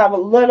want to have a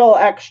little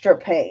extra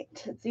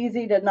paint. It's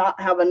easy to not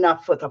have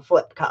enough with a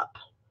flip cup.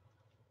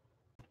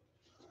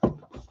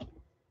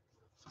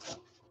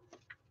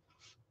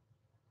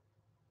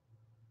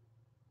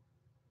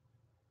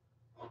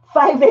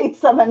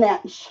 5/8 of an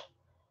inch.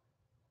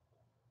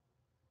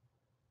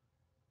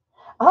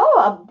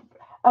 Oh,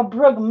 a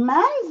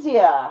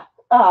Brugmansia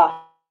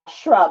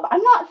shrub.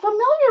 I'm not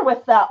familiar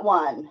with that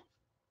one.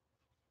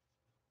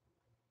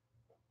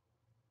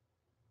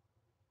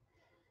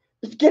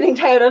 Just getting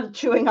tired of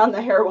chewing on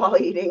the hair while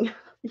eating.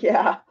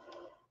 Yeah.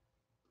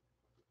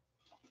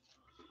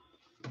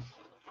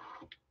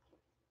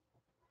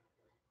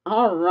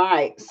 All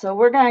right, so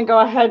we're going to go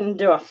ahead and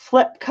do a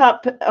flip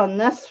cup on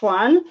this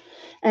one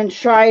and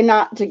try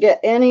not to get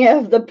any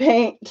of the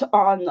paint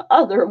on the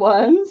other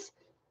ones.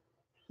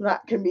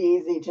 That can be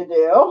easy to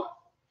do.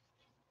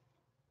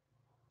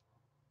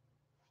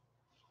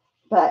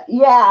 But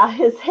yeah,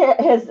 his hair,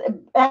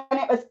 and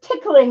it was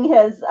tickling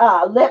his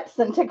lips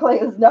and tickling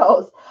his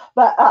nose.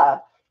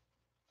 But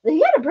he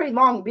had a pretty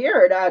long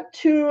beard,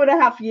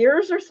 2.5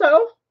 years or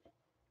so.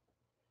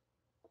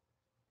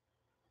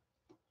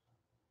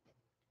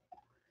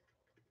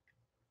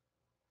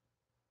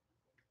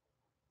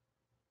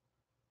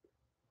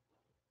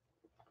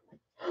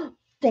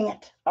 Dang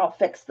it, I'll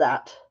fix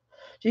that.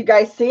 Do you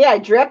guys see? I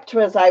dripped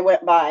as I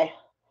went by.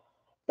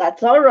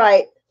 That's all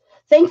right.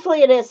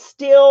 Thankfully, it is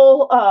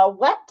still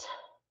wet.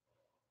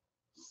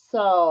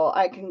 So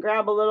I can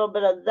grab a little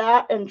bit of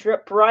that and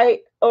drip right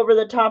over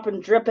the top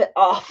and drip it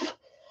off.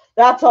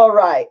 That's all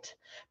right.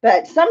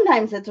 But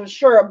sometimes it's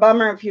sure a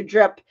bummer if you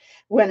drip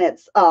when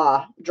it's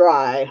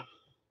dry.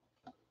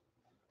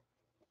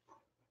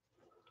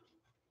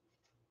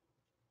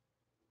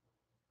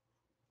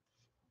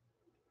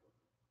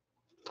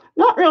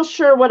 Not real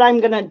sure what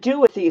I'm going to do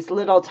with these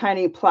little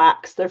tiny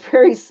plaques. They're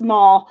very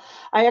small.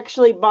 I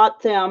actually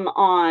bought them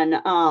on,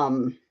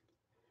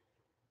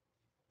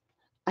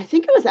 I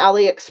think it was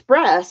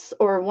AliExpress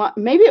or what,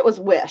 maybe it was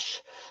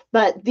Wish,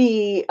 but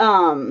the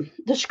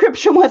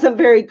description wasn't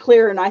very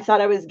clear and I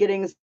thought I was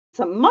getting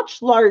some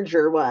much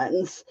larger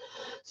ones.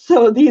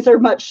 So these are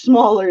much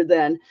smaller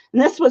than,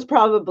 and this was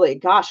probably,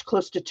 gosh,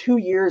 close to 2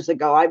 years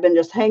ago. I've been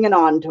just hanging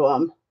on to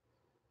them.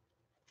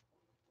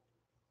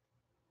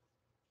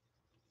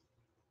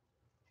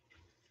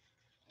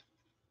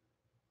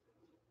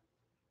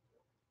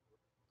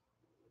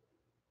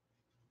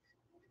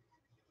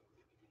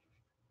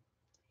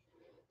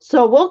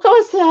 So we'll go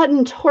ahead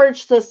and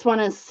torch this one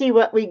and see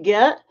what we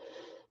get.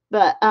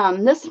 But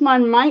this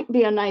one might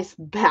be a nice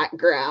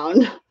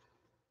background.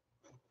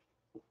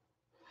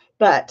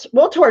 But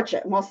we'll torch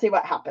it and we'll see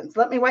what happens.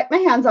 Let me wipe my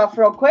hands off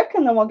real quick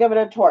and then we'll give it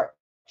a torch.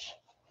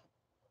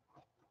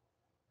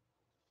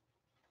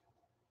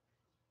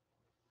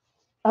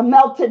 A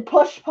melted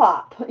push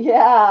pop.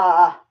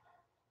 Yeah.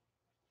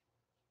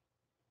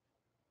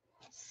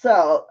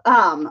 So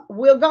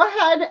we'll go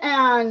ahead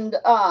and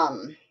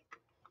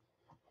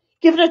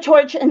give it a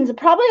torch and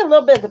probably a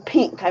little bit of the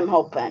pink, I'm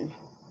hoping.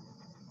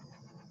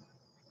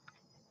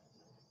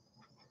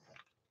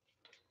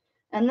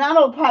 And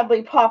that'll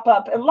probably pop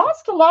up. It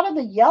lost a lot of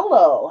the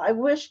yellow. I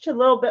wished a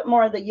little bit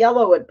more of the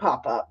yellow would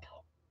pop up.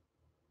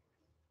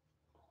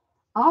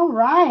 All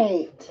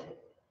right.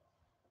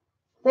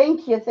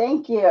 Thank you,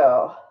 thank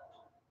you.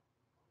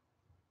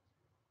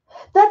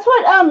 That's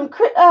what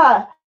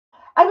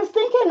I was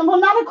thinking, well,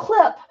 not a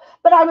clip,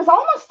 but I was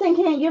almost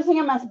thinking of using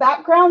them as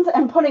backgrounds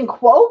and putting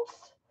quotes.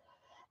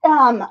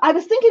 I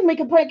was thinking we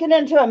could put it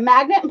into a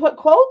magnet and put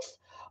quotes,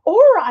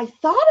 or I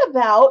thought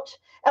about,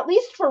 at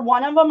least for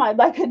one of them, I'd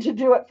like it to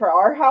do it for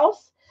our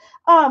house,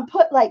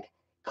 put like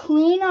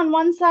clean on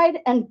one side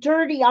and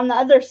dirty on the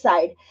other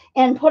side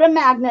and put a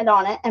magnet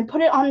on it and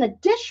put it on the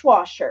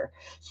dishwasher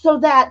so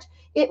that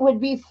it would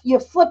be, you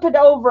flip it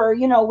over,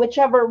 you know,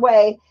 whichever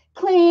way,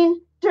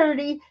 clean,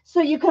 dirty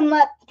so you can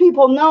let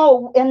people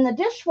know in the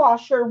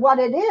dishwasher what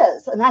it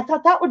is. And I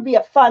thought that would be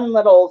a fun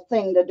little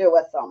thing to do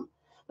with them,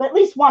 but at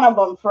least one of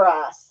them for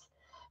us.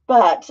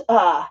 But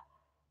I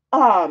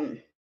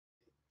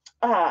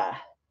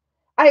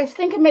was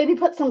thinking maybe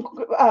put some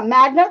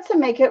magnets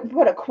and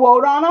put a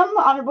quote on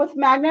them with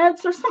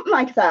magnets or something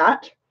like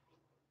that.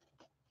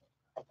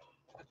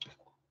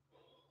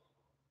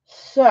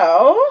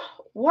 So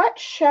what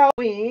shall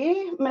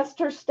we,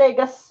 Mr.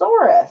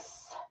 Stegosaurus?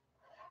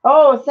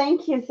 Oh,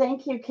 thank you,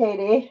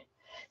 Katie.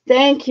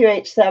 Thank you,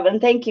 H7.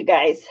 Thank you,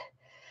 guys.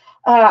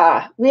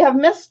 We have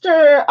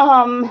Mr.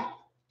 I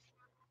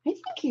think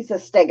he's a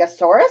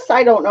Stegosaurus.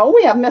 I don't know.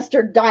 We have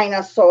Mr.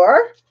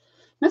 Dinosaur.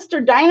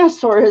 Mr.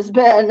 Dinosaur has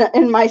been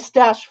in my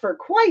stash for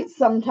quite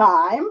some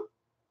time.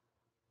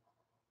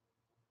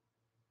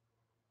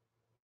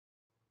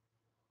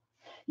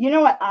 You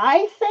know what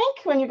I think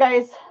when you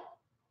guys...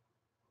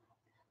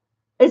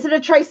 Is it a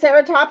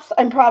Triceratops?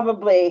 I'm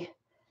probably...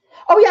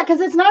 Oh, yeah, because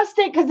it's not a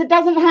steg, because it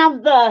doesn't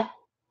have the...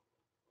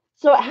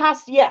 So it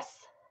has... Yes.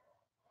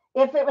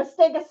 If it was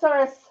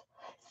Stegosaurus...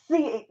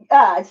 See,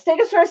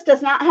 Stegosaurus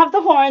does not have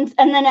the horns,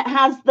 and then it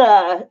has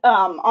the...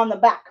 on the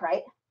back,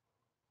 right?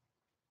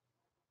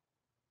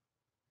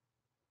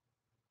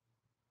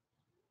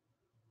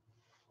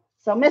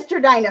 So Mr.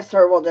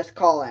 Dinosaur, we'll just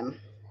call him.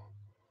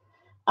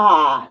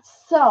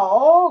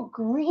 So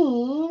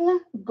green,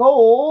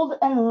 gold,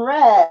 and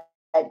red.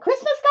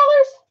 Christmas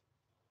colors?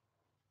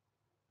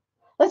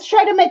 Let's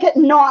try to make it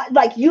not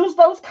like use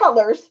those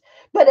colors,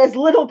 but as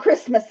little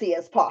Christmassy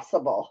as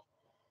possible.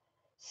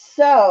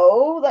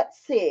 So let's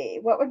see,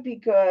 what would be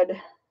good?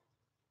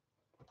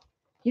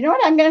 You know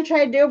what I'm going to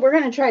try to do? We're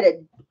going to try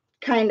to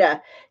kind of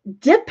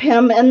dip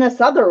him in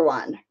this other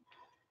one.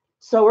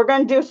 So we're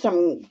going to do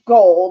some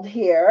gold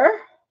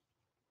here.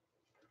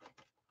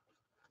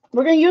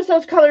 We're going to use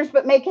those colors,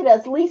 but make it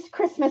as least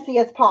Christmassy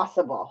as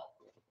possible.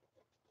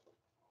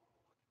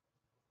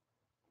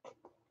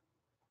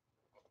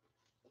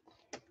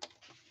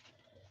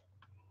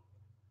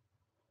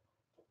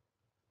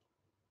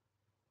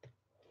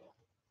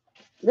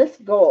 This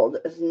gold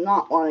is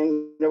not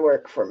wanting to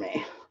work for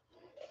me.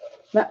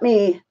 Let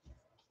me...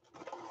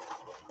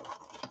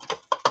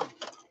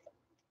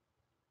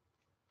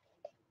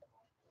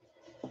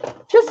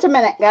 Just a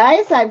minute,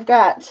 guys. I've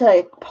got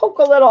to poke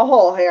a little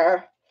hole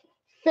here.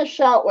 Fish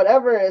out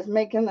whatever is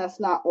making this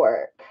not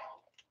work.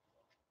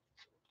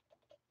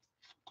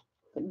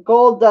 The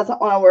gold doesn't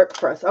want to work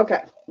for us.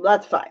 Okay,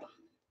 that's fine.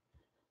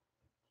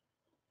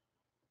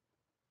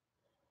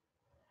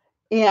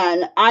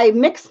 And I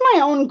mixed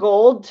my own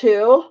gold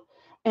too,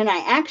 and I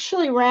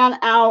actually ran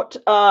out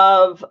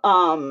of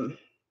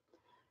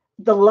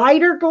the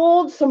lighter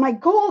gold. So my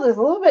gold is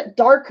a little bit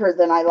darker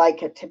than I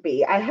like it to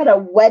be. I had a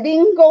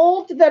wedding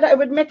gold that I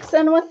would mix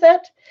in with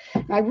it.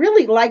 And I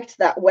really liked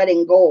that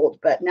wedding gold,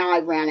 but now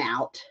I ran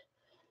out.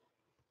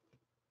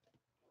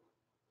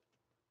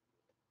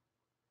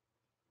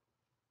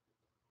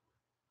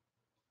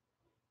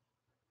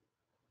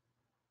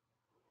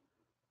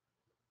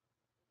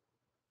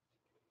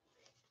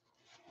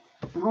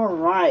 All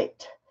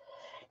right.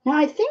 Now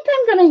I think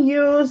I'm going to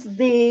use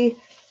the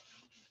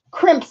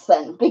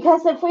crimson,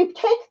 because if we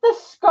take the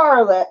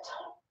scarlet,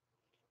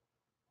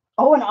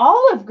 oh, an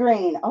olive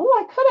green. Oh,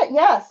 I could have,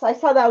 yes, I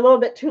saw that a little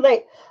bit too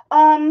late.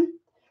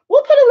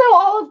 We'll put a little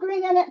olive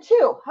green in it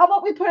too. How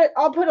about we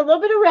I'll put a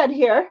little bit of red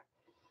here,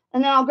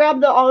 and then I'll grab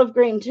the olive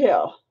green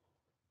too.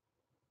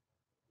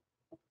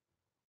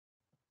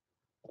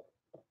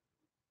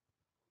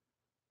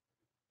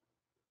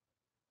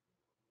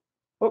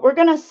 But we're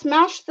going to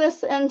smash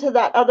this into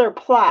that other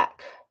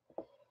plaque.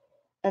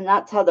 And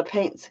that's how the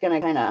paint's going to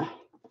kind of,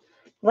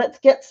 let's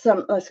get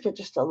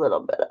just a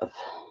little bit of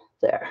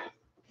there.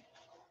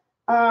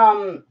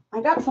 I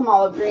got some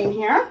olive green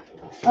here.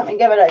 Let me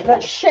give it a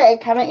good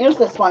shake. Haven't used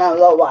this one in a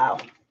little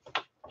while.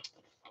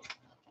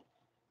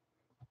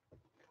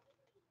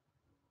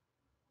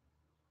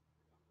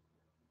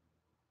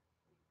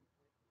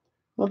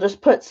 We'll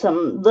just put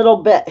some little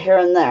bit here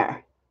and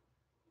there.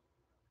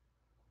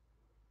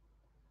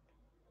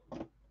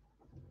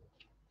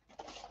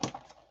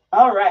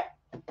 All right,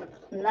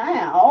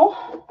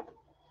 now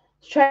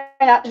let's try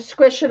not to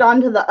squish it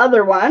onto the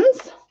other ones.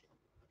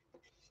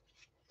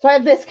 So I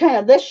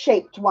have this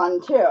shaped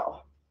one too.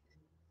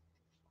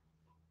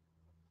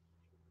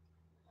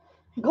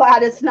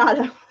 Glad it's not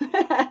a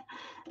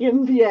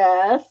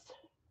yes.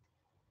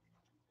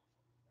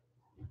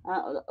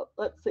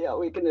 Let's see how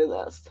we can do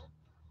this.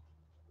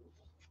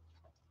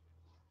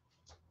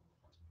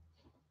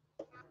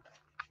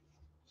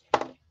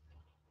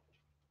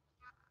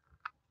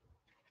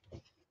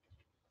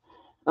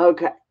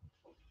 Okay.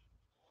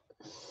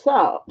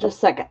 So, just a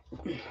second.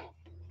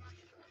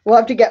 We'll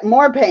have to get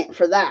more paint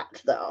for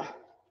that, though.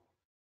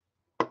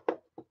 I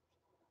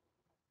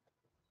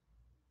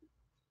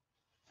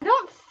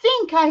don't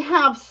think I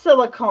have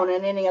silicone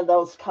in any of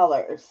those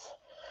colors.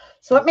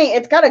 So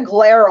it's got a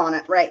glare on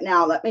it right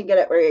now. Let me get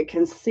it where you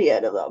can see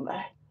it a little bit.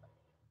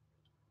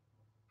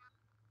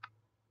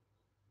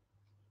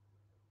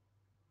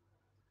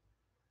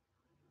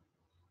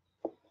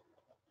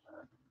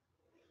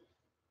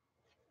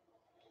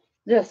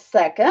 Just a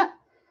second.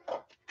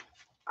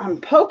 I'm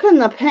poking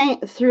the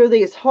paint through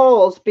these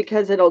holes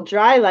because it'll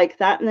dry like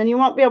that, and then you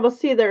won't be able to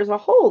see there's a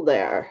hole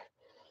there.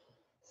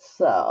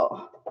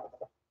 So,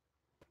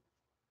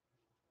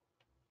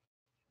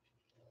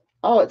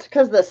 oh, it's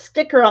because the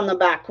sticker on the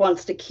back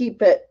wants to keep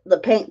the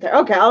paint there.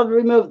 Okay, I'll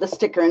remove the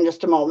sticker in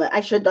just a moment.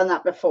 I should have done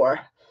that before.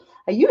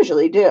 I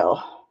usually do.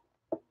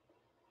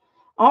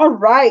 All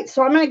right,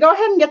 so I'm going to go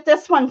ahead and get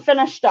this one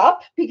finished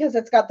up because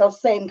it's got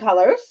those same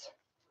colors.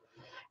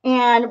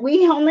 And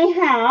we only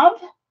have,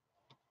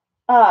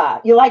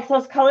 you like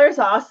those colors?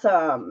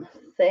 Awesome.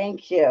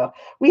 Thank you.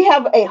 We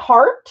have a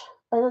heart.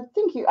 I'll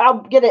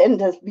get it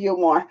into view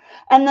more.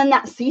 And then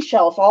that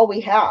seashell is all we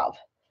have.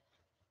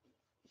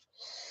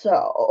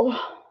 So,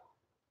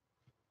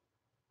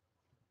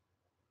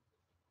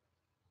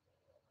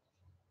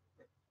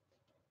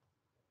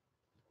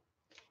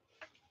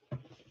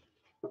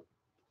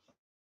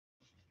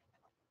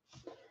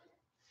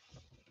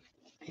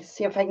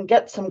 see if I can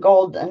get some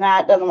gold, and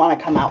that doesn't want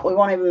to come out. We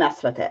won't even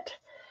mess with it.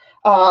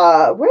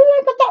 Where did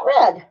I put that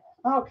red?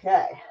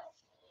 Okay.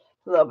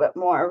 A little bit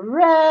more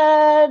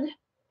red.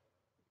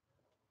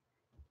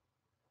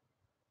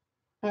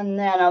 And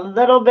then a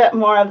little bit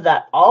more of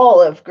that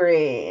olive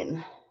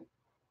green.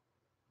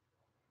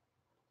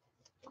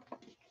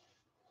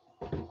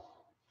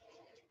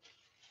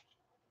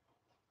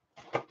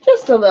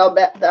 Just a little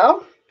bit,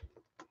 though.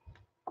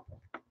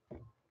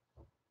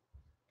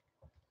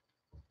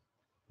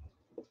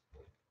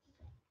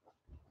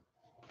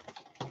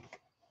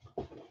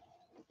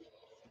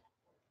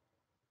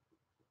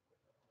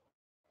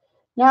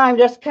 Now I'm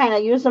just kind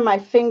of using my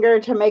finger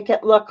to make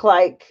it look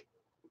like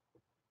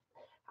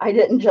I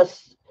didn't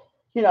just,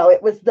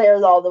 it was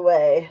there all the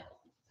way.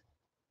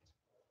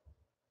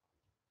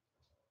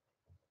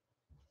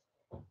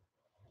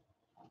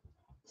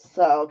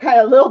 So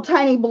kind of little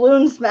tiny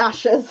balloon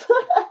smashes.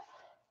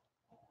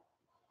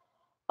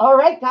 All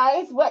right,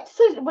 guys, do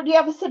you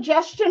have a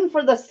suggestion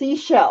for the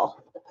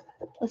seashell?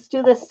 Let's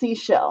do the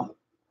seashell.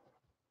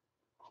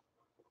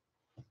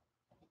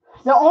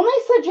 The only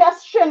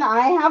suggestion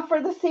I have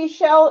for the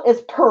seashell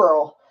is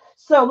pearl.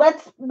 So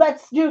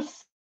let's do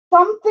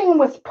something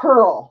with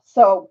pearl.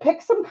 So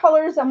pick some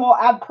colors and we'll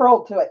add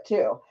pearl to it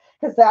too.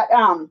 Because that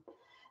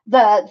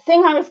the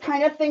thing I was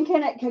kind of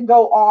thinking it could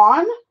go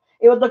on.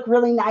 It would look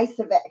really nice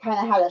if it kind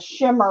of had a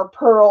shimmer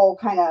pearl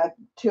kind of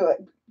to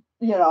it.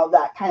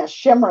 That kind of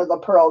shimmer the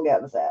pearl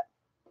gives it.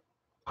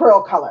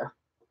 Pearl color.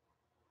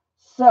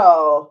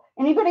 So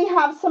anybody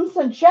have some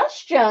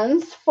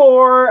suggestions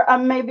for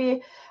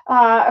maybe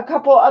a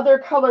couple other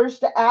colors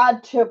to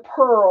add to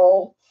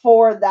pearl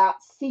for that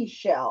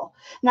seashell?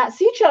 And that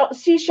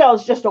seashell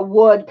is just a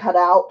wood cut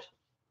out.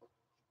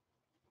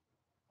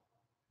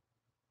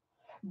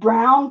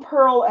 Brown,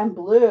 pearl, and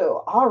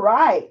blue. All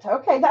right.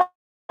 Okay.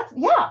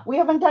 Yeah, we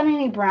haven't done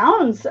any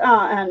browns.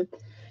 And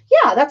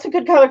yeah, that's a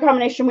good color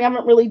combination we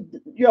haven't really,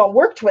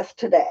 worked with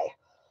today.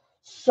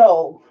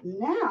 So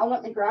now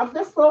let me grab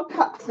this little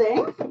cup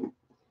thing.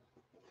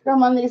 Throw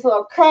them on these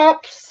little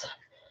cups.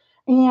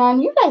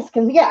 And you guys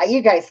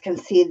can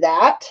see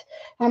that.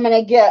 I'm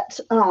going to get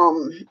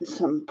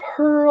some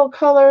pearl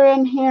color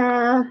in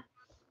here.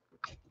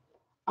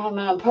 I'm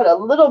going to put a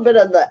little bit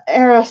of the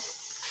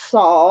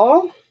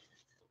aerosol.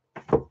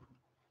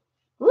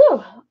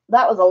 Woo,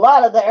 that was a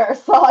lot of the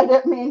aerosol. I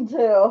didn't mean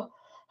to.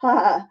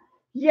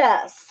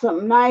 Yes,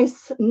 some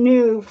nice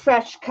new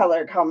fresh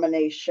color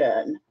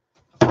combination.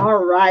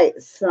 All right,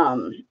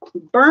 some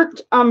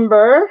burnt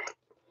umber.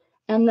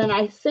 And then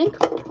I think,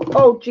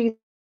 oh,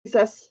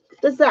 Jesus,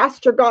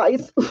 disaster,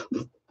 guys.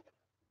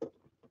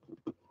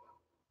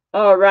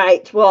 All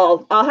right.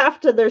 Well, I'll have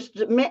to,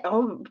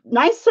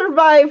 nice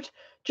survived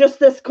just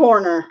this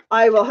corner.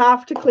 I will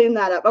have to clean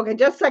that up. Okay,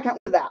 just a second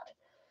with that.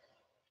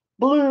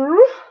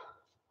 Blue.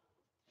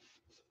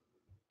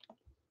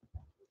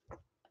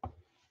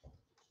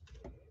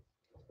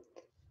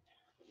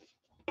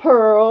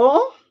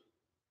 Pearl.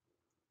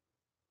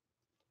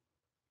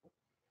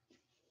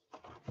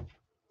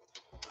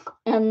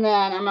 And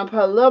then I'm going to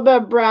put a little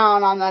bit of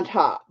brown on the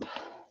top.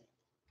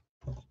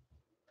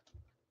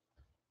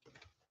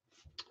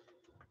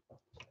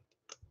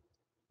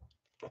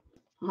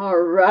 All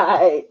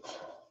right.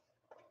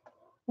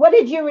 What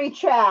did you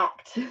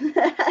retract?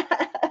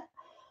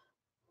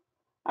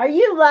 Are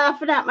you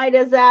laughing at my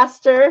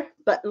disaster?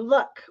 But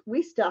look,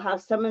 we still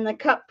have some in the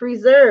cup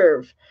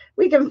reserve.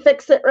 We can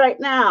fix it right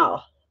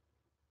now.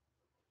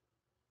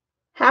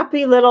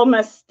 Happy little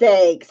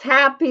mistakes.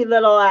 Happy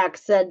little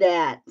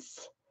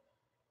accidents.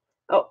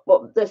 Oh,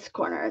 well, this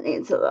corner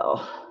needs a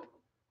little.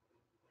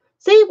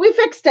 See, we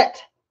fixed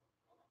it.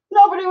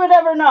 Nobody would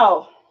ever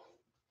know.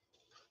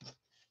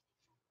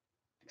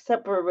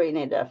 Except where we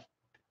need to.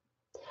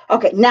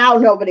 Okay, now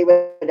nobody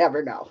would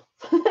ever know.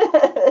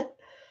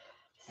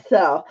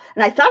 So,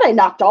 and I thought I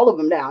knocked all of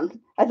them down.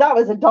 I thought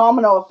it was a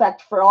domino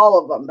effect for all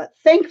of them, but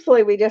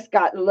thankfully we just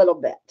got a little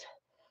bit.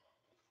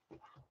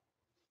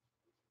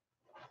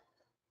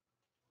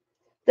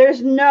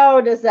 There's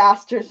no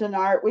disasters in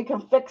art. We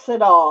can fix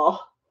it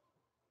all.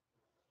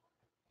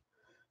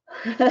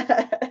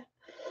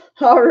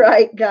 All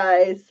right,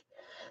 guys.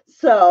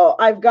 So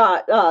I've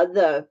got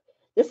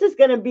this is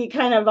going to be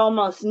kind of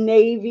almost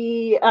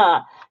navy,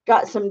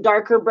 got some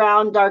darker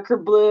brown, darker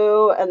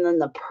blue, and then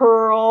the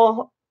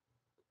pearl.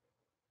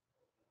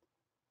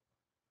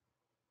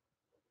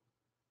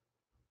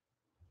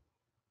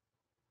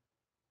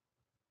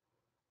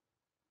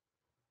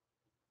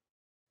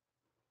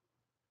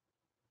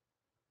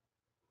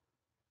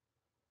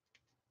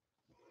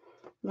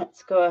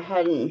 Let's go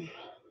ahead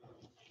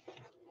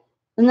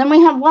and then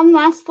we have one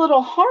last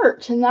little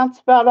heart, and that's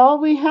about all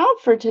we have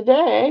for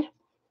today.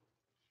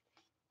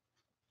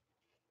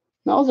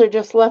 Those are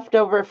just left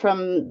over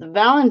from the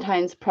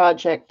Valentine's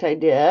project I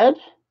did.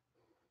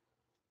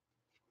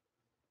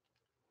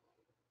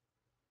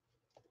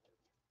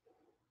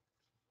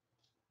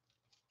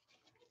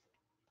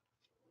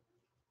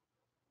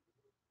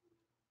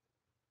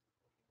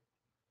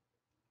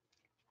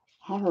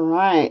 All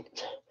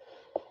right.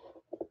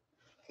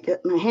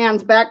 Get my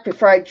hands back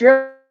before I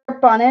drip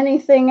on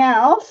anything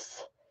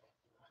else.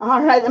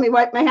 All right, let me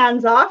wipe my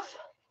hands off.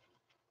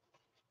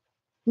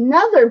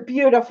 Another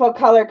beautiful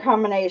color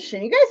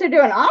combination. You guys are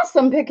doing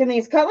awesome picking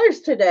these colors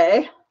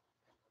today.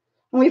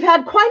 We've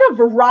had quite a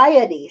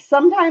variety.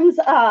 Sometimes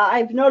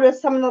I've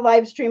noticed some of the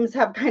live streams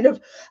have kind of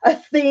a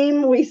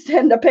theme. We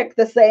tend to pick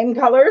the same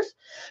colors,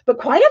 but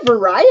quite a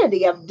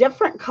variety of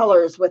different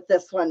colors with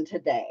this one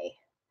today.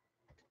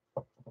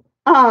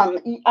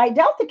 I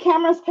doubt the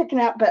camera's picking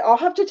up, but I'll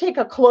have to take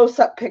a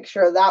close-up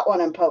picture of that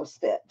one and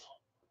post it.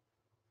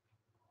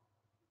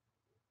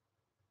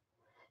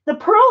 The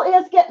pearl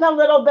is getting a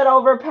little bit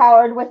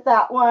overpowered with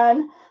that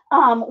one.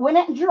 When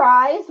it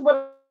dries,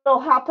 what will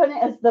happen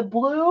is the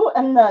blue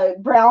and the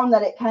brown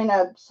that it kind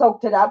of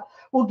soaked it up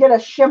will get a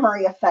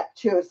shimmery effect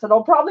too. So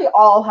they'll probably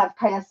all have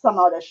kind of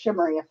somewhat a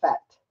shimmery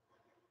effect.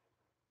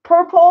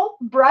 Purple,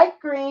 bright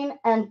green,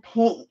 and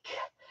pink.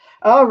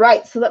 All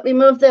right, so let me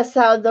move this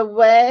out of the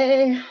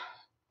way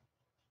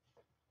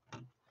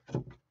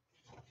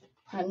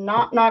and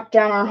not knock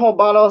down our whole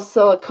bottle of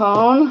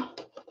silicone.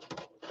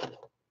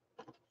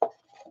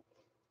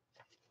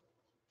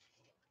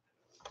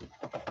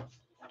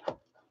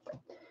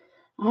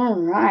 All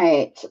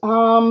right.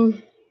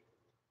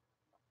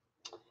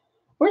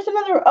 Where's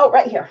another? Oh,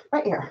 right here,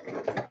 right here.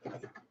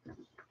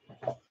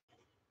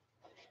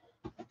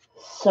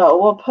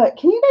 So we'll put,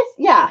 can you guys,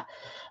 yeah.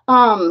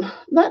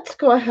 Let's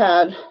go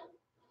ahead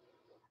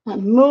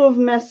and move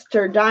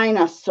Mr.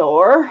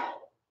 Dinosaur.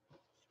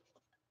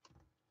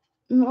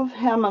 Move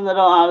him a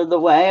little out of the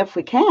way if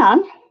we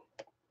can.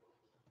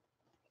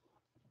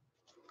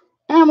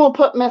 And we'll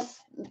put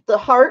the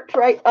heart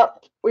right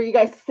up where you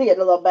guys see it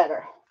a little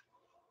better.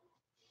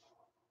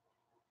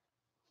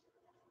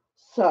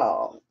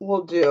 So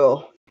we'll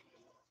do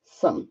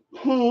some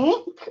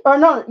pink, or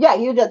no, yeah,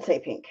 you did say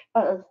pink.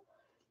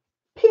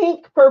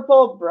 Pink,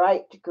 purple,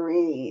 bright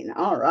green.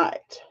 All right.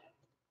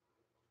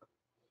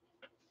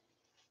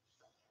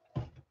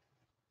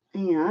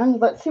 And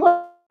let's see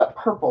what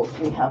purples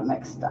we have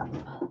mixed up.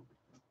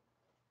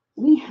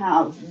 We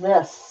have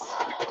this.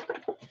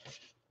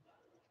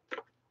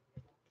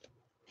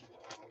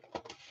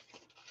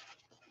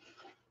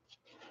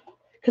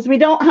 Because we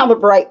don't have a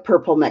bright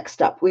purple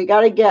mixed up. We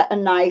got to get a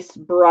nice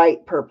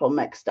bright purple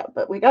mixed up,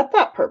 but we got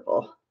that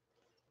purple.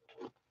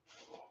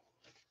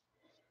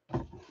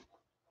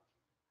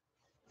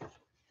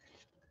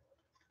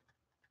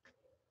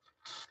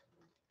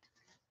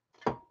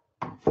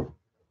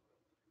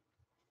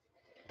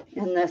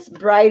 And this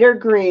brighter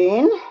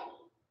green.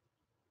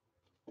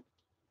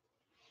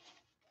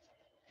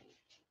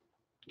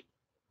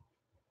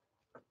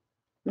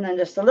 And then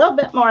just a little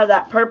bit more of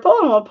that purple,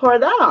 and we'll pour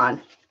that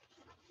on.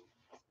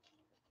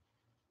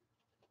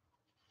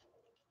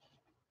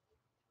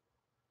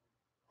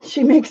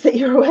 She makes it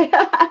your way.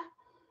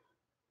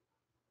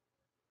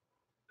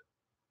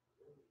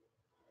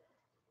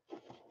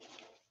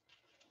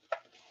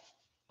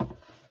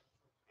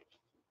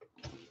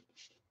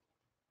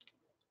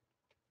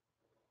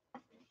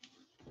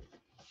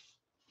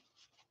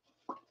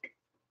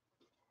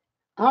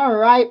 All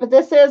right, but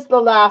this is the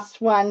last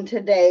one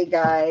today,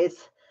 guys.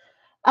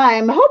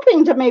 I'm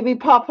hoping to maybe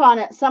pop on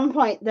at some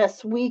point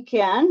this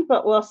weekend,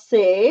 but we'll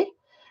see.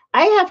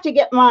 I have to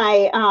get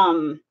my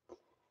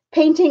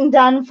painting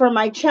done for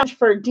my challenge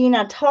for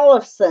Dina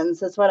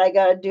Tollefson's is what I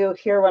got to do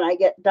here when I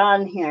get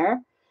done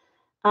here.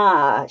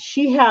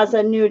 She has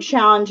a new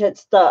challenge.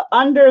 It's the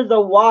Under the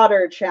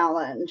Water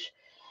challenge.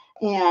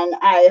 And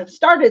I have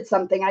started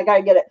something. I got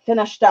to get it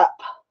finished up.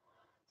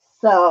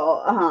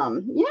 So,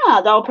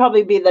 yeah, that'll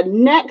probably be the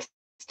next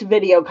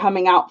video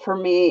coming out for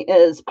me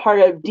is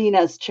part of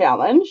Dina's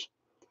challenge.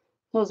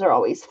 Those are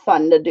always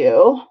fun to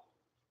do.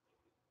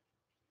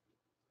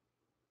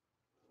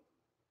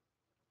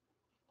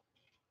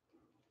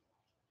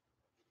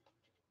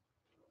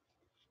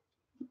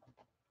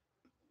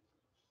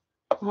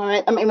 All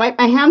right, let me wipe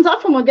my hands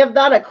off and we'll give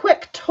that a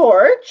quick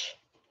torch.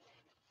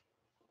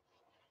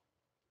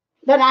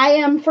 But I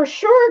am for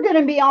sure going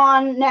to be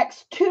on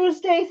next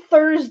Tuesday,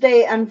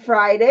 Thursday, and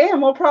Friday, and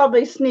we'll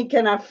probably sneak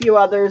in a few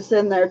others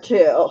in there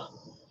too.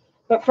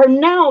 But for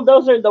now,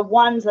 those are the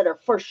ones that are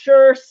for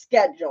sure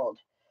scheduled.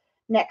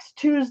 Next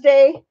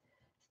Tuesday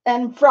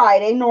and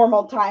Friday,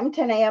 normal time,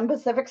 10 a.m.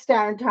 Pacific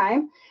Standard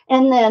Time.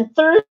 And then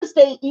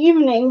Thursday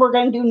evening, we're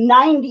going to do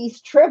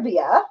 90s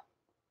trivia.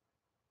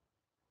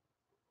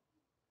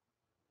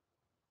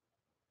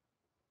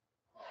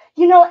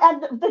 You know,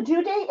 and the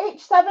due date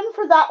H7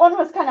 for that one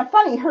was kind of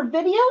funny. Her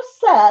video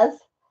says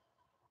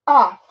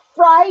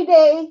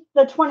Friday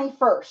the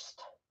 21st.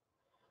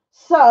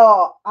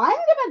 So I'm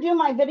going to do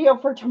my video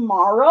for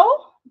tomorrow.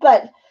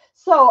 But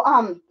so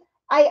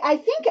I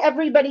think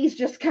everybody's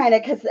just kind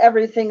of, because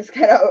everything's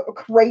kind of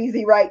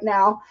crazy right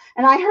now.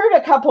 And I heard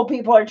a couple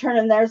people are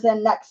turning theirs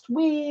in next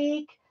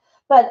week.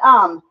 But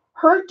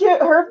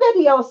her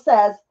video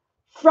says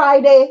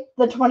Friday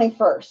the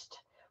 21st,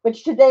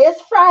 which today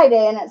is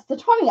Friday and it's the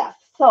 20th.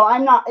 So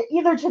I'm not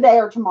either today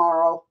or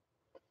tomorrow.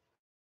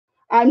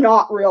 I'm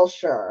not real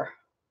sure.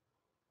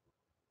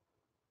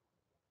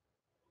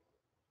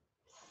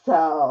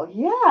 So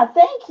yeah,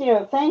 thank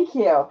you. Thank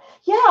you.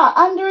 Yeah,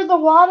 under the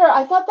water.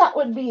 I thought that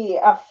would be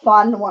a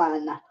fun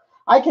one.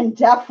 I can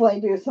definitely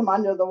do some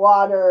under the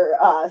water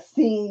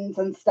scenes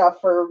and stuff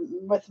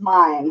with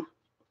mine.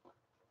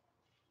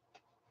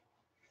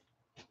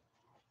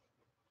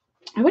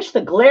 I wish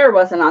the glare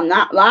wasn't on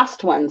that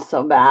last one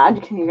so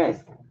bad. Can you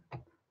guys,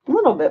 a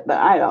little bit, but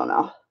I don't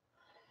know.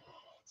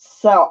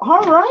 So,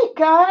 all right,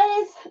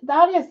 guys,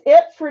 that is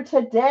it for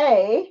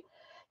today.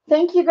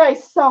 Thank you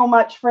guys so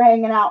much for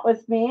hanging out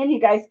with me. And you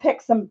guys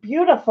picked some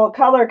beautiful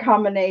color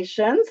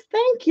combinations.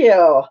 Thank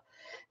you.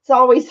 It's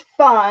always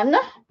fun.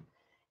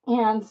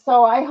 And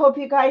so I hope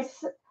you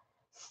guys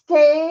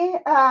stay.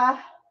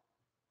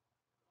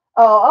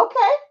 Oh,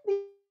 okay.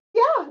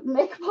 Yeah,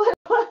 make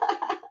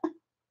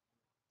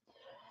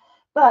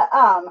But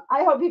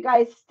I hope you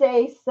guys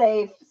stay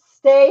safe,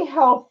 stay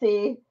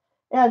healthy,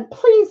 and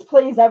please,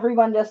 please,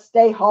 everyone, just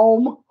stay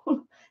home.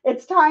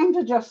 It's time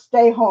to just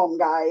stay home,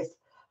 guys.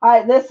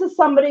 This is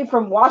somebody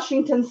from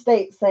Washington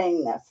State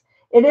saying this.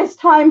 It is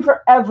time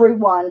for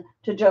everyone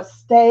to just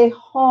stay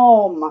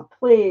home,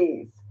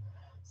 please.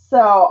 So,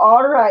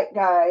 all right,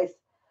 guys.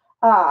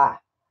 The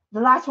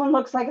last one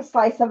looks like a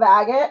slice of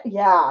agate.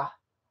 Yeah.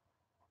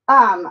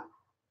 The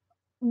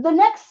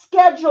next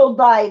scheduled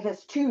dive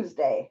is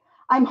Tuesday.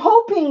 I'm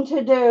hoping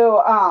to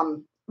do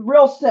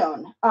real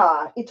soon,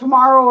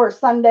 tomorrow or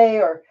Sunday,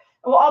 or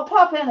well, I'll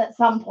pop in at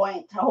some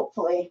point,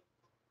 hopefully.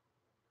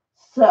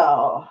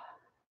 So,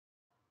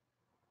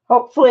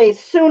 hopefully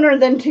sooner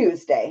than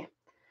Tuesday.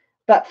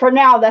 But for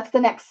now, that's the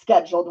next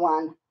scheduled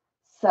one.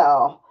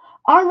 So,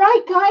 all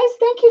right, guys,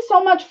 thank you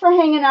so much for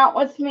hanging out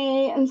with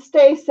me, and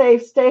stay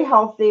safe, stay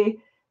healthy,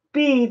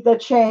 be the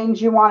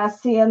change you want to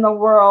see in the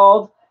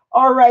world.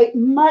 All right,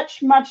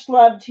 much, much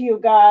love to you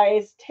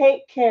guys.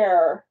 Take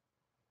care.